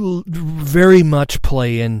 very much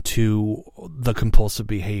play into the compulsive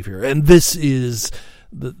behavior. And this is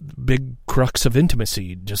the big crux of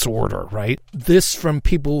intimacy disorder, right? This from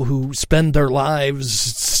people who spend their lives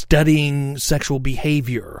studying sexual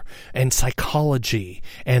behavior and psychology,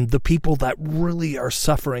 and the people that really are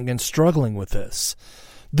suffering and struggling with this.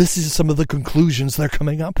 This is some of the conclusions they're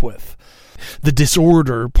coming up with. The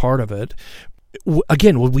disorder part of it,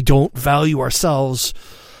 again, when we don't value ourselves,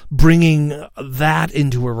 bringing that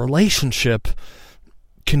into a relationship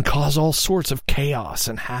can cause all sorts of chaos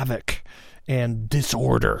and havoc and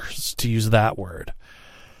disorders, to use that word.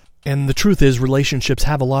 And the truth is, relationships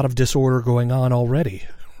have a lot of disorder going on already,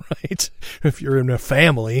 right? If you're in a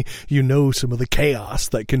family, you know some of the chaos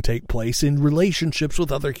that can take place in relationships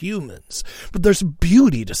with other humans. But there's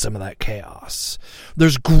beauty to some of that chaos.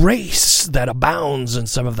 There's grace that abounds in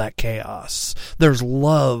some of that chaos. There's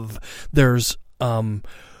love. There's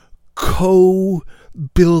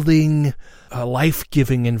co-building a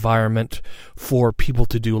life-giving environment for people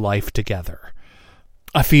to do life together.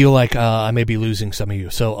 I feel like I may be losing some of you,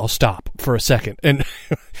 so I'll stop for a second. And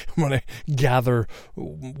I'm going to gather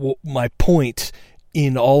my point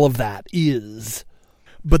in all of that is.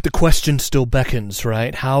 But the question still beckons,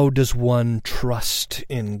 right? How does one trust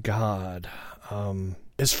in God?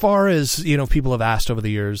 As far as, people have asked over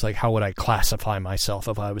the years, like, how would I classify myself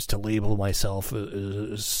if I was to label myself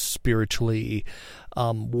spiritually?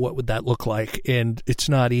 What would that look like? And it's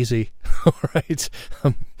not easy, right?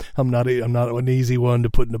 I'm not an easy one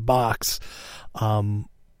to put in a box.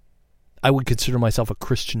 I would consider myself a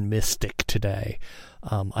Christian mystic today.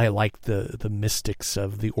 I like the mystics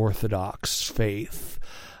of the Orthodox faith.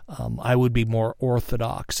 I would be more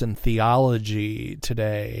orthodox in theology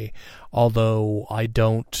today, although I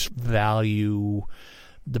don't value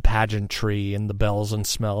the pageantry and the bells and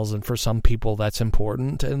smells, and for some people that's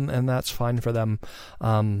important, and that's fine for them.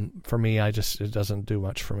 For me, it doesn't do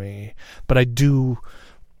much for me. But I do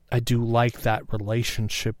like that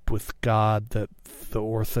relationship with God that the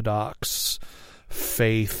Orthodox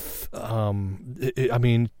faith,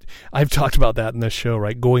 I've talked about that in this show,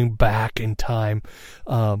 right? Going back in time,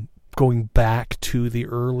 going back to the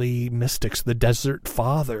early mystics, the Desert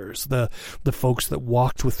Fathers, the folks that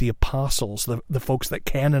walked with the apostles, the folks that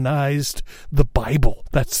canonized the Bible.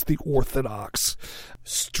 That's the Orthodox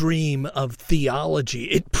stream of theology.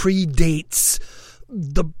 It predates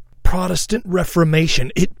the Protestant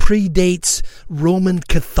Reformation. It predates Roman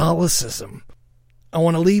Catholicism. I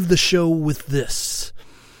want to leave the show with this.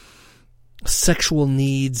 Sexual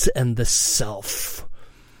needs and the self.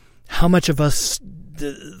 How much of us,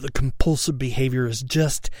 the compulsive behavior is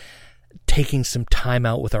just taking some time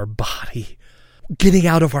out with our body, getting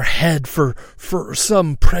out of our head for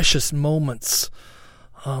some precious moments.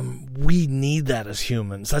 We need that as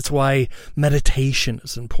humans. That's why meditation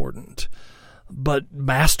is important. But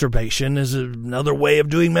masturbation is another way of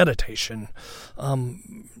doing meditation.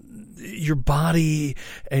 Your body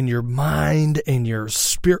and your mind and your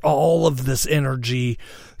spirit, all of this energy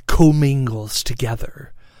commingles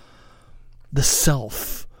together. The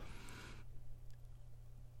self.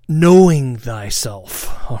 Knowing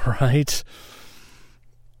thyself, all right?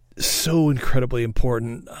 So incredibly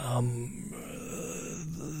important.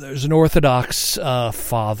 There's an Orthodox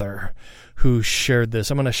father who shared this.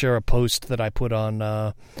 I'm going to share a post that I put on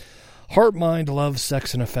Heart, Mind, Love,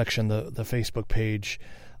 Sex, and Affection, the Facebook page.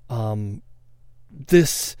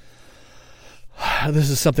 This this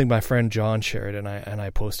is something my friend John shared, and I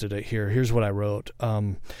posted it here. Here's what I wrote.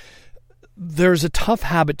 There's a tough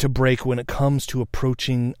habit to break when it comes to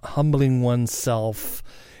approaching humbling oneself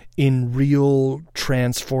in real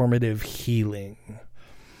transformative healing.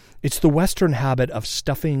 It's the Western habit of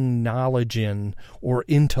stuffing knowledge in or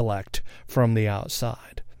intellect from the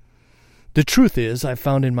outside. The truth is, I've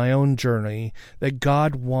found in my own journey that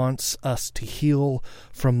God wants us to heal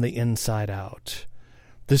from the inside out.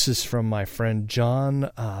 This is from my friend John,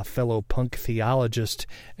 fellow punk theologist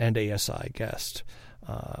and ASI guest.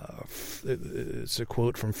 It's a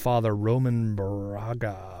quote from Father Roman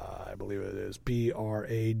Braga, I believe it is, Braga.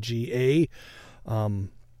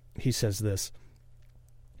 He says this: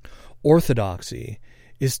 Orthodoxy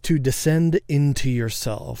is to descend into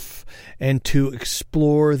yourself and to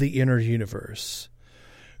explore the inner universe.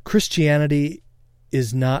 Christianity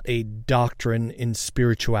is not a doctrine in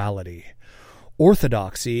spirituality.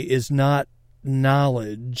 Orthodoxy is not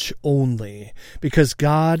knowledge only, because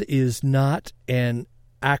God is not an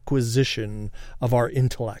acquisition of our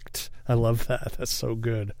intellect. I love that. That's so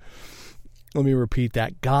good. Let me repeat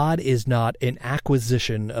that. God is not an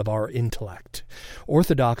acquisition of our intellect.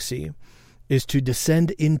 Orthodoxy is to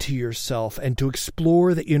descend into yourself and to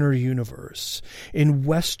explore the inner universe. In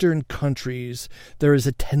Western countries, there is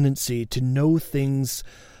a tendency to know things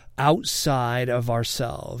outside of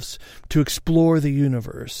ourselves, to explore the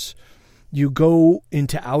universe. You go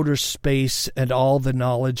into outer space and all the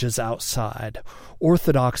knowledge is outside.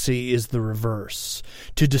 Orthodoxy is the reverse,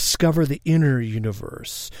 to discover the inner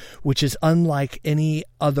universe, which is unlike any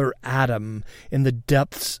other atom in the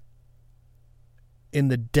depth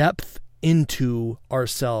into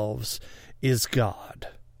ourselves is God.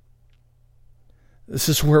 This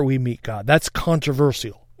is where we meet God. That's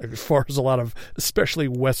controversial, as far as a lot of, especially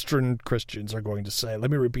Western Christians, are going to say.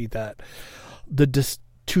 Let me repeat that.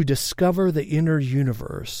 To discover the inner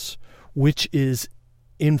universe, which is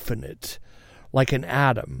infinite, like an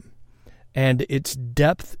atom, and its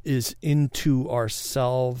depth is into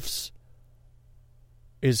ourselves,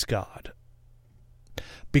 is God.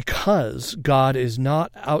 Because God is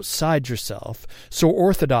not outside yourself, so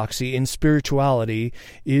orthodoxy in spirituality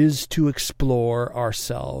is to explore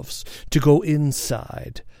ourselves, to go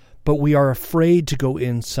inside. But we are afraid to go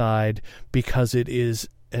inside because it is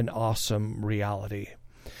an awesome reality.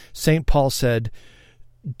 St. Paul said,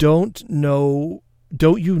 Don't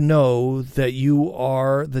you know that you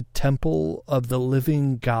are the temple of the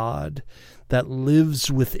living God that lives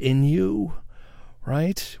within you?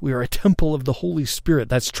 Right? We are a temple of the Holy Spirit.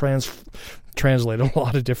 That's translated a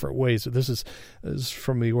lot of different ways. This is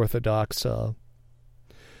from the Orthodox.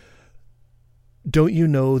 Don't you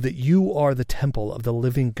know that you are the temple of the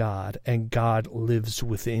living God and God lives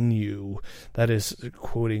within you? That is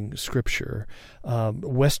quoting Scripture.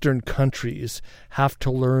 Western countries have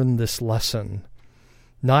to learn this lesson.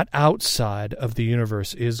 Not outside of the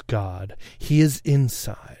universe is God. He is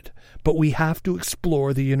inside. But we have to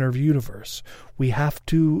explore the inner universe. We have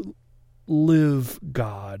to live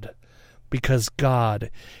God, because God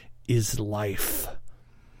is life.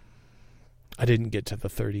 I didn't get to the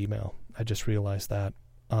third email. I just realized that.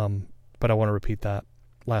 But I want to repeat that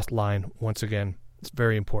last line once again. It's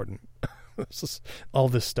very important. All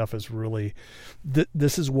this stuff is really...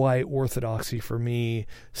 This is why orthodoxy for me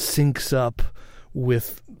syncs up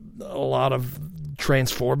with a lot of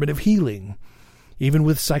transformative healing. Even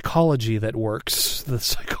with psychology that works, the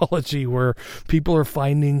psychology where people are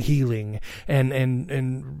finding healing and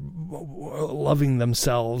loving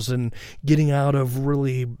themselves and getting out of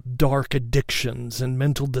really dark addictions and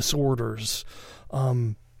mental disorders.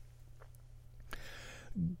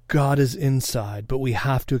 God is inside, but we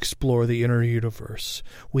have to explore the inner universe.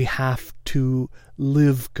 We have to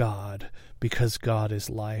live God, because God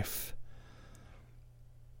is life.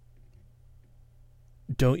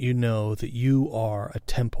 Don't you know that you are a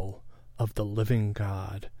temple of the living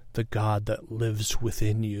God, the God that lives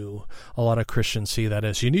within you? A lot of Christians see that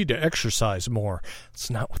as, you need to exercise more. It's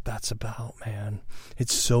not what that's about, man.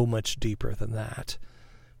 It's so much deeper than that.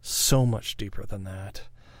 So much deeper than that.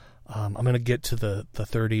 I'm going to get to the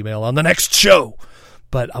third email on the next show,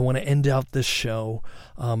 but I want to end out this show,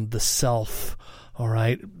 the self, all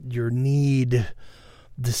right? Your need,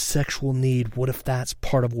 the sexual need, what if that's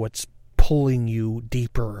part of what's pulling you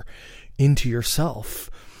deeper into yourself?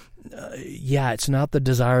 Yeah, it's not the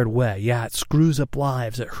desired way. Yeah, it screws up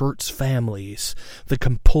lives. It hurts families, the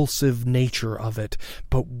compulsive nature of it.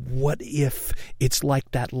 But what if it's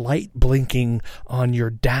like that light blinking on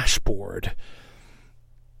your dashboard?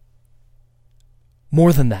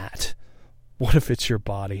 More than that, what if it's your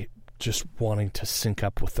body just wanting to sync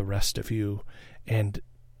up with the rest of you and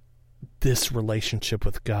this relationship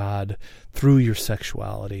with God through your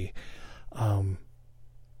sexuality,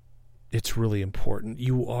 it's really important.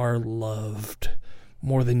 You are loved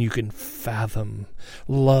more than you can fathom.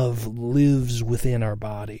 Love lives within our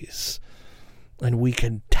bodies, and we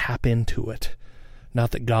can tap into it.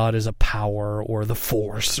 Not that God is a power or the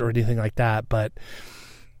force or anything like that, but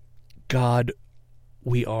God,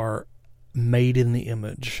 we are made in the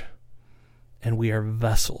image, and we are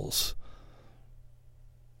vessels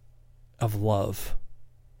of love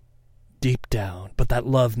deep down. But that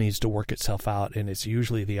love needs to work itself out, and it's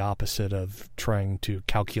usually the opposite of trying to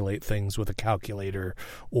calculate things with a calculator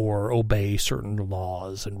or obey certain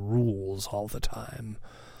laws and rules all the time.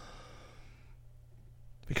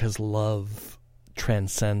 Because love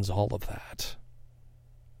transcends all of that.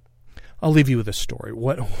 I'll leave you with a story.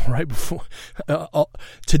 Right before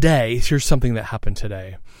today, here's something that happened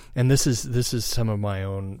today, and this is some of my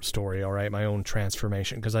own story. All right, my own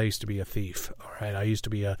transformation, because I used to be a thief. All right, I used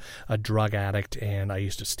to be a drug addict, and I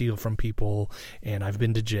used to steal from people, and I've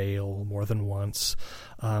been to jail more than once.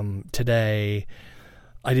 Today,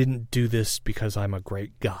 I didn't do this because I'm a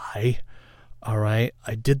great guy. All right,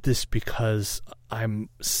 I did this because I'm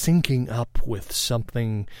syncing up with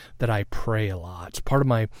something that I pray a lot. Part of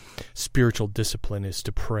my spiritual discipline is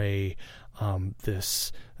to pray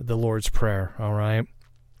the Lord's Prayer, all right?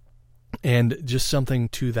 And just something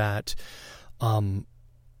to that, on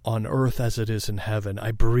earth as it is in heaven.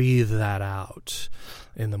 I breathe that out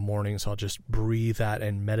in the mornings. I'll just breathe that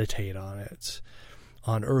and meditate on it.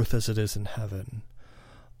 On earth as it is in heaven.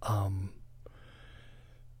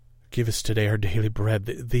 Give us today our daily bread,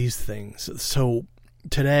 these things. So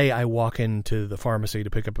today I walk into the pharmacy to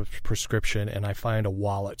pick up a prescription, and I find a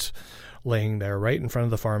wallet laying there right in front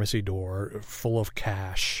of the pharmacy door full of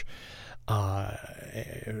cash.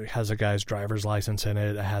 It has a guy's driver's license in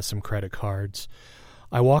it. It has some credit cards.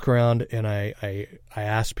 I walk around and I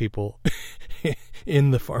ask people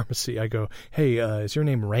in the pharmacy, I go, hey, is your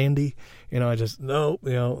name Randy? No,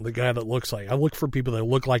 the guy that looks like, I look for people that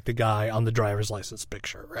look like the guy on the driver's license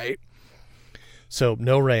picture, right? So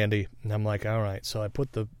no Randy. And I'm like, all right. So I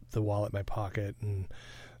put the wallet in my pocket and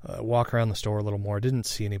walk around the store a little more. Didn't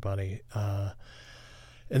see anybody.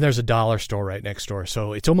 And there's a dollar store right next door.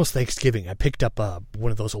 So it's almost Thanksgiving. I picked up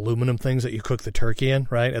one of those aluminum things that you cook the turkey in,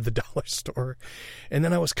 right, at the dollar store. And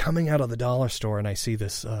then I was coming out of the dollar store, and I see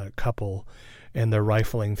this couple, and they're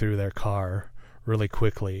rifling through their car really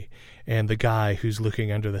quickly. And the guy who's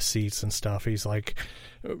looking under the seats and stuff, he's like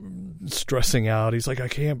stressing out. He's like, I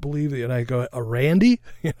can't believe it. And I go, Randy?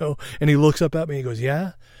 And he looks up at me and he goes,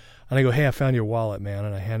 yeah? And I go, hey, I found your wallet, man.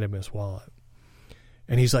 And I hand him his wallet.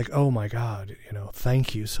 And he's like, oh my God,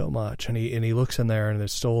 thank you so much. And he looks in there, and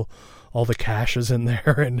there's still all the cash is in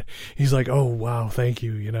there. And he's like, oh wow, thank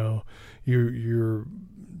you. You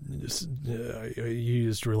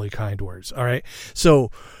used really kind words. All right.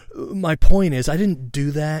 So my point is, I didn't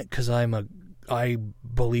do that because I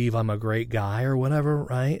believe I'm a great guy or whatever,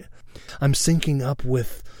 right? I'm syncing up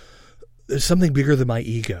with something bigger than my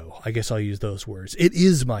ego. I guess I'll use those words. It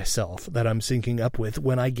is myself that I'm syncing up with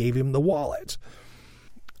when I gave him the wallet.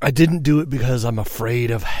 I didn't do it because I'm afraid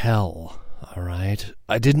of hell, all right?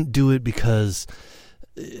 I didn't do it because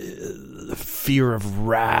fear of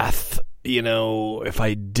wrath, if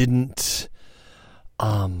I didn't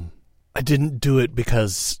do it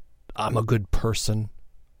because I'm a good person,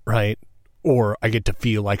 right? Or I get to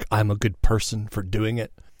feel like I'm a good person for doing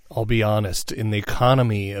it. I'll be honest, in the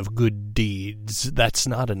economy of good deeds, that's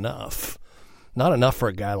not enough. Not enough for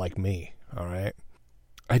a guy like me, all right?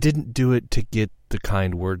 I didn't do it to get the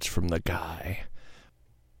kind words from the guy.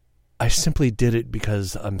 I simply did it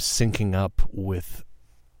because I'm syncing up with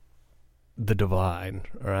the divine,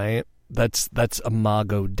 right? That's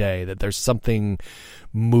Imago Dei, that there's something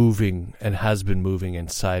moving and has been moving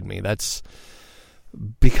inside me. That's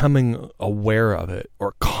becoming aware of it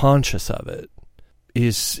or conscious of it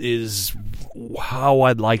is how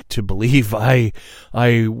I'd like to believe I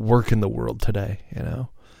work in the world today,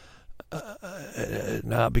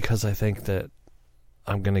 not because I think that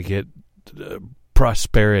I'm going to get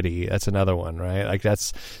prosperity. That's another one, right? Like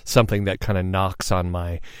that's something that kind of knocks on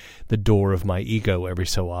the door of my ego every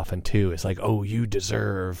so often too. It's like, oh, you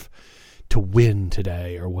deserve to win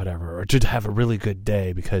today or whatever, or to have a really good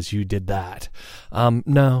day because you did that.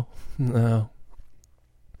 No.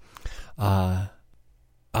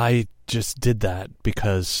 I just did that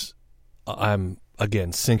because I'm,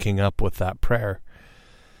 again, syncing up with that prayer.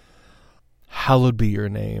 Hallowed be your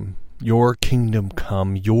name. Your kingdom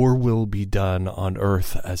come. Your will be done on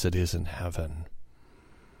earth as it is in heaven.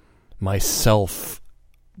 Myself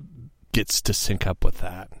gets to sync up with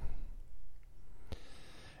that.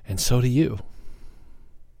 And so do you.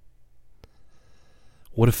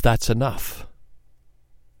 What if that's enough?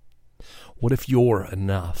 What if you're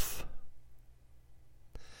enough?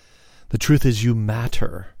 The truth is you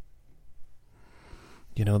matter.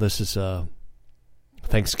 You know, this is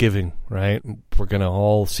Thanksgiving, right? We're going to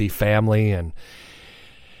all see family, and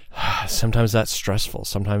sometimes that's stressful.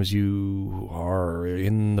 Sometimes you are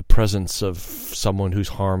in the presence of someone who's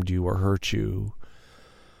harmed you or hurt you.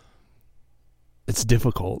 It's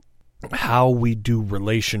difficult. How we do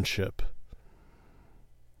relationship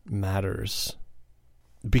matters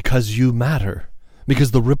because you matter.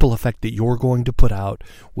 Because the ripple effect that you're going to put out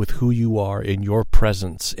with who you are in your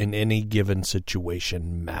presence in any given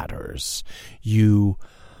situation matters. You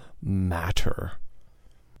matter.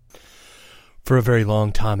 For a very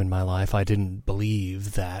long time in my life, I didn't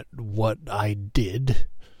believe that what I did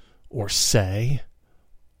or say,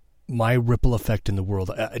 my ripple effect in the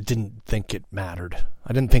world, I didn't think it mattered.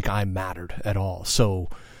 I didn't think I mattered at all. So,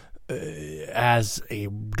 as a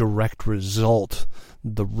direct result,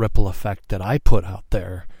 the ripple effect that I put out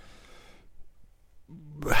there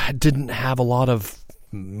didn't have a lot of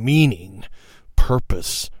meaning,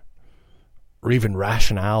 purpose, or even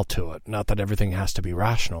rationale to it. Not that everything has to be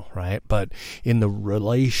rational, right? But in the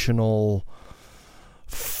relational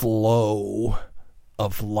flow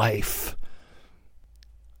of life,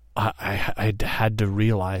 I had to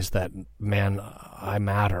realize that, man, I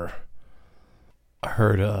matter. I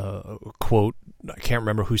heard a quote, I can't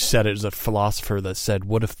remember who said it, it was a philosopher that said,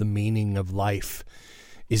 what if the meaning of life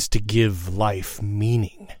is to give life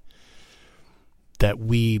meaning? That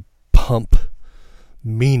we pump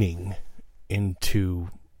meaning into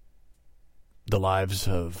the lives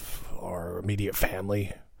of our immediate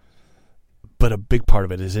family, but a big part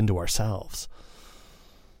of it is into ourselves.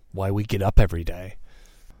 Why we get up every day.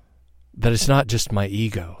 That it's not just my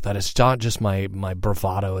ego. That it's not just my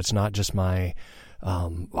bravado. It's not just my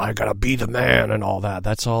I gotta be the man and all that.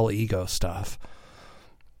 That's all ego stuff.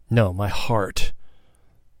 No, my heart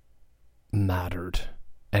mattered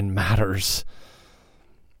and matters.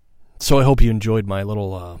 So I hope you enjoyed my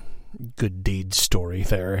little good deed story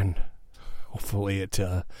there, and hopefully it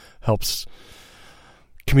helps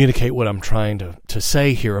communicate what I'm trying to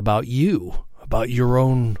say here about you, about your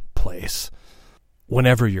own place.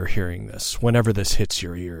 Whenever you're hearing this, whenever this hits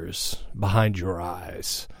your ears, behind your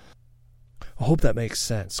eyes, I hope that makes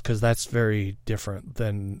sense, because that's very different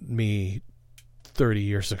than me 30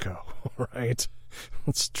 years ago, right?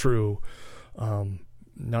 It's true.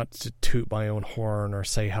 Not to toot my own horn or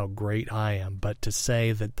say how great I am, but to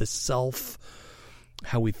say that the self,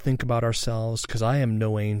 how we think about ourselves, because I am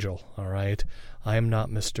no angel, all right? I am not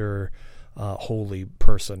Mr. Holy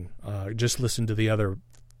person. Just listen to the other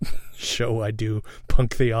show I do,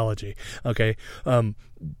 Punk Theology, okay?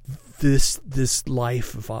 This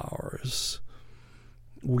life of ours,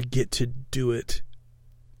 we get to do it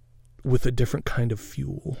with a different kind of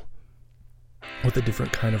fuel, with a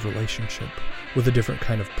different kind of relationship, with a different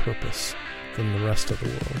kind of purpose than the rest of the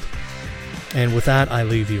world. And with that, I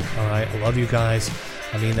leave you, all right? I love you guys.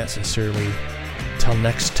 I mean that sincerely. Till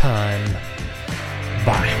next time,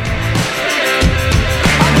 bye.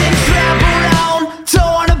 I've been trampled on,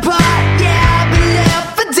 torn apart, yeah, I've been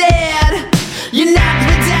left for dead. You knocked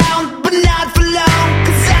me down, but not for long,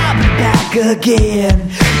 'cause I'll be back again.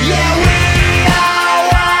 Yeah, we all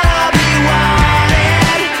wanna be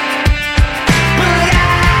wanted, but I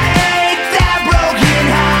hate that broken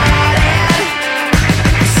hearted.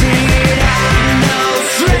 See it, I'm no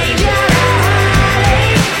stranger to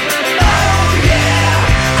heartache. Oh yeah,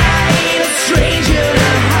 I ain't a stranger to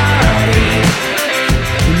heartache.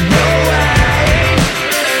 No,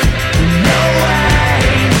 I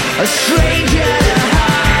ain't a stranger to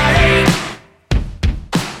heartache.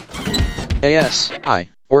 ASI,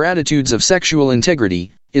 or Attitudes of Sexual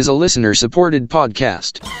Integrity, is a listener-supported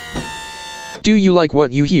podcast. Do you like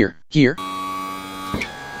what you hear here?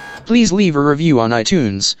 Please leave a review on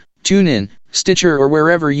iTunes, TuneIn, Stitcher, or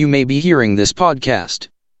wherever you may be hearing this podcast.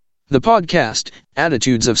 The podcast,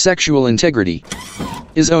 Attitudes of Sexual Integrity,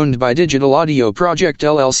 is owned by Digital Audio Project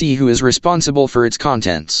LLC, who is responsible for its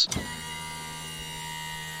contents.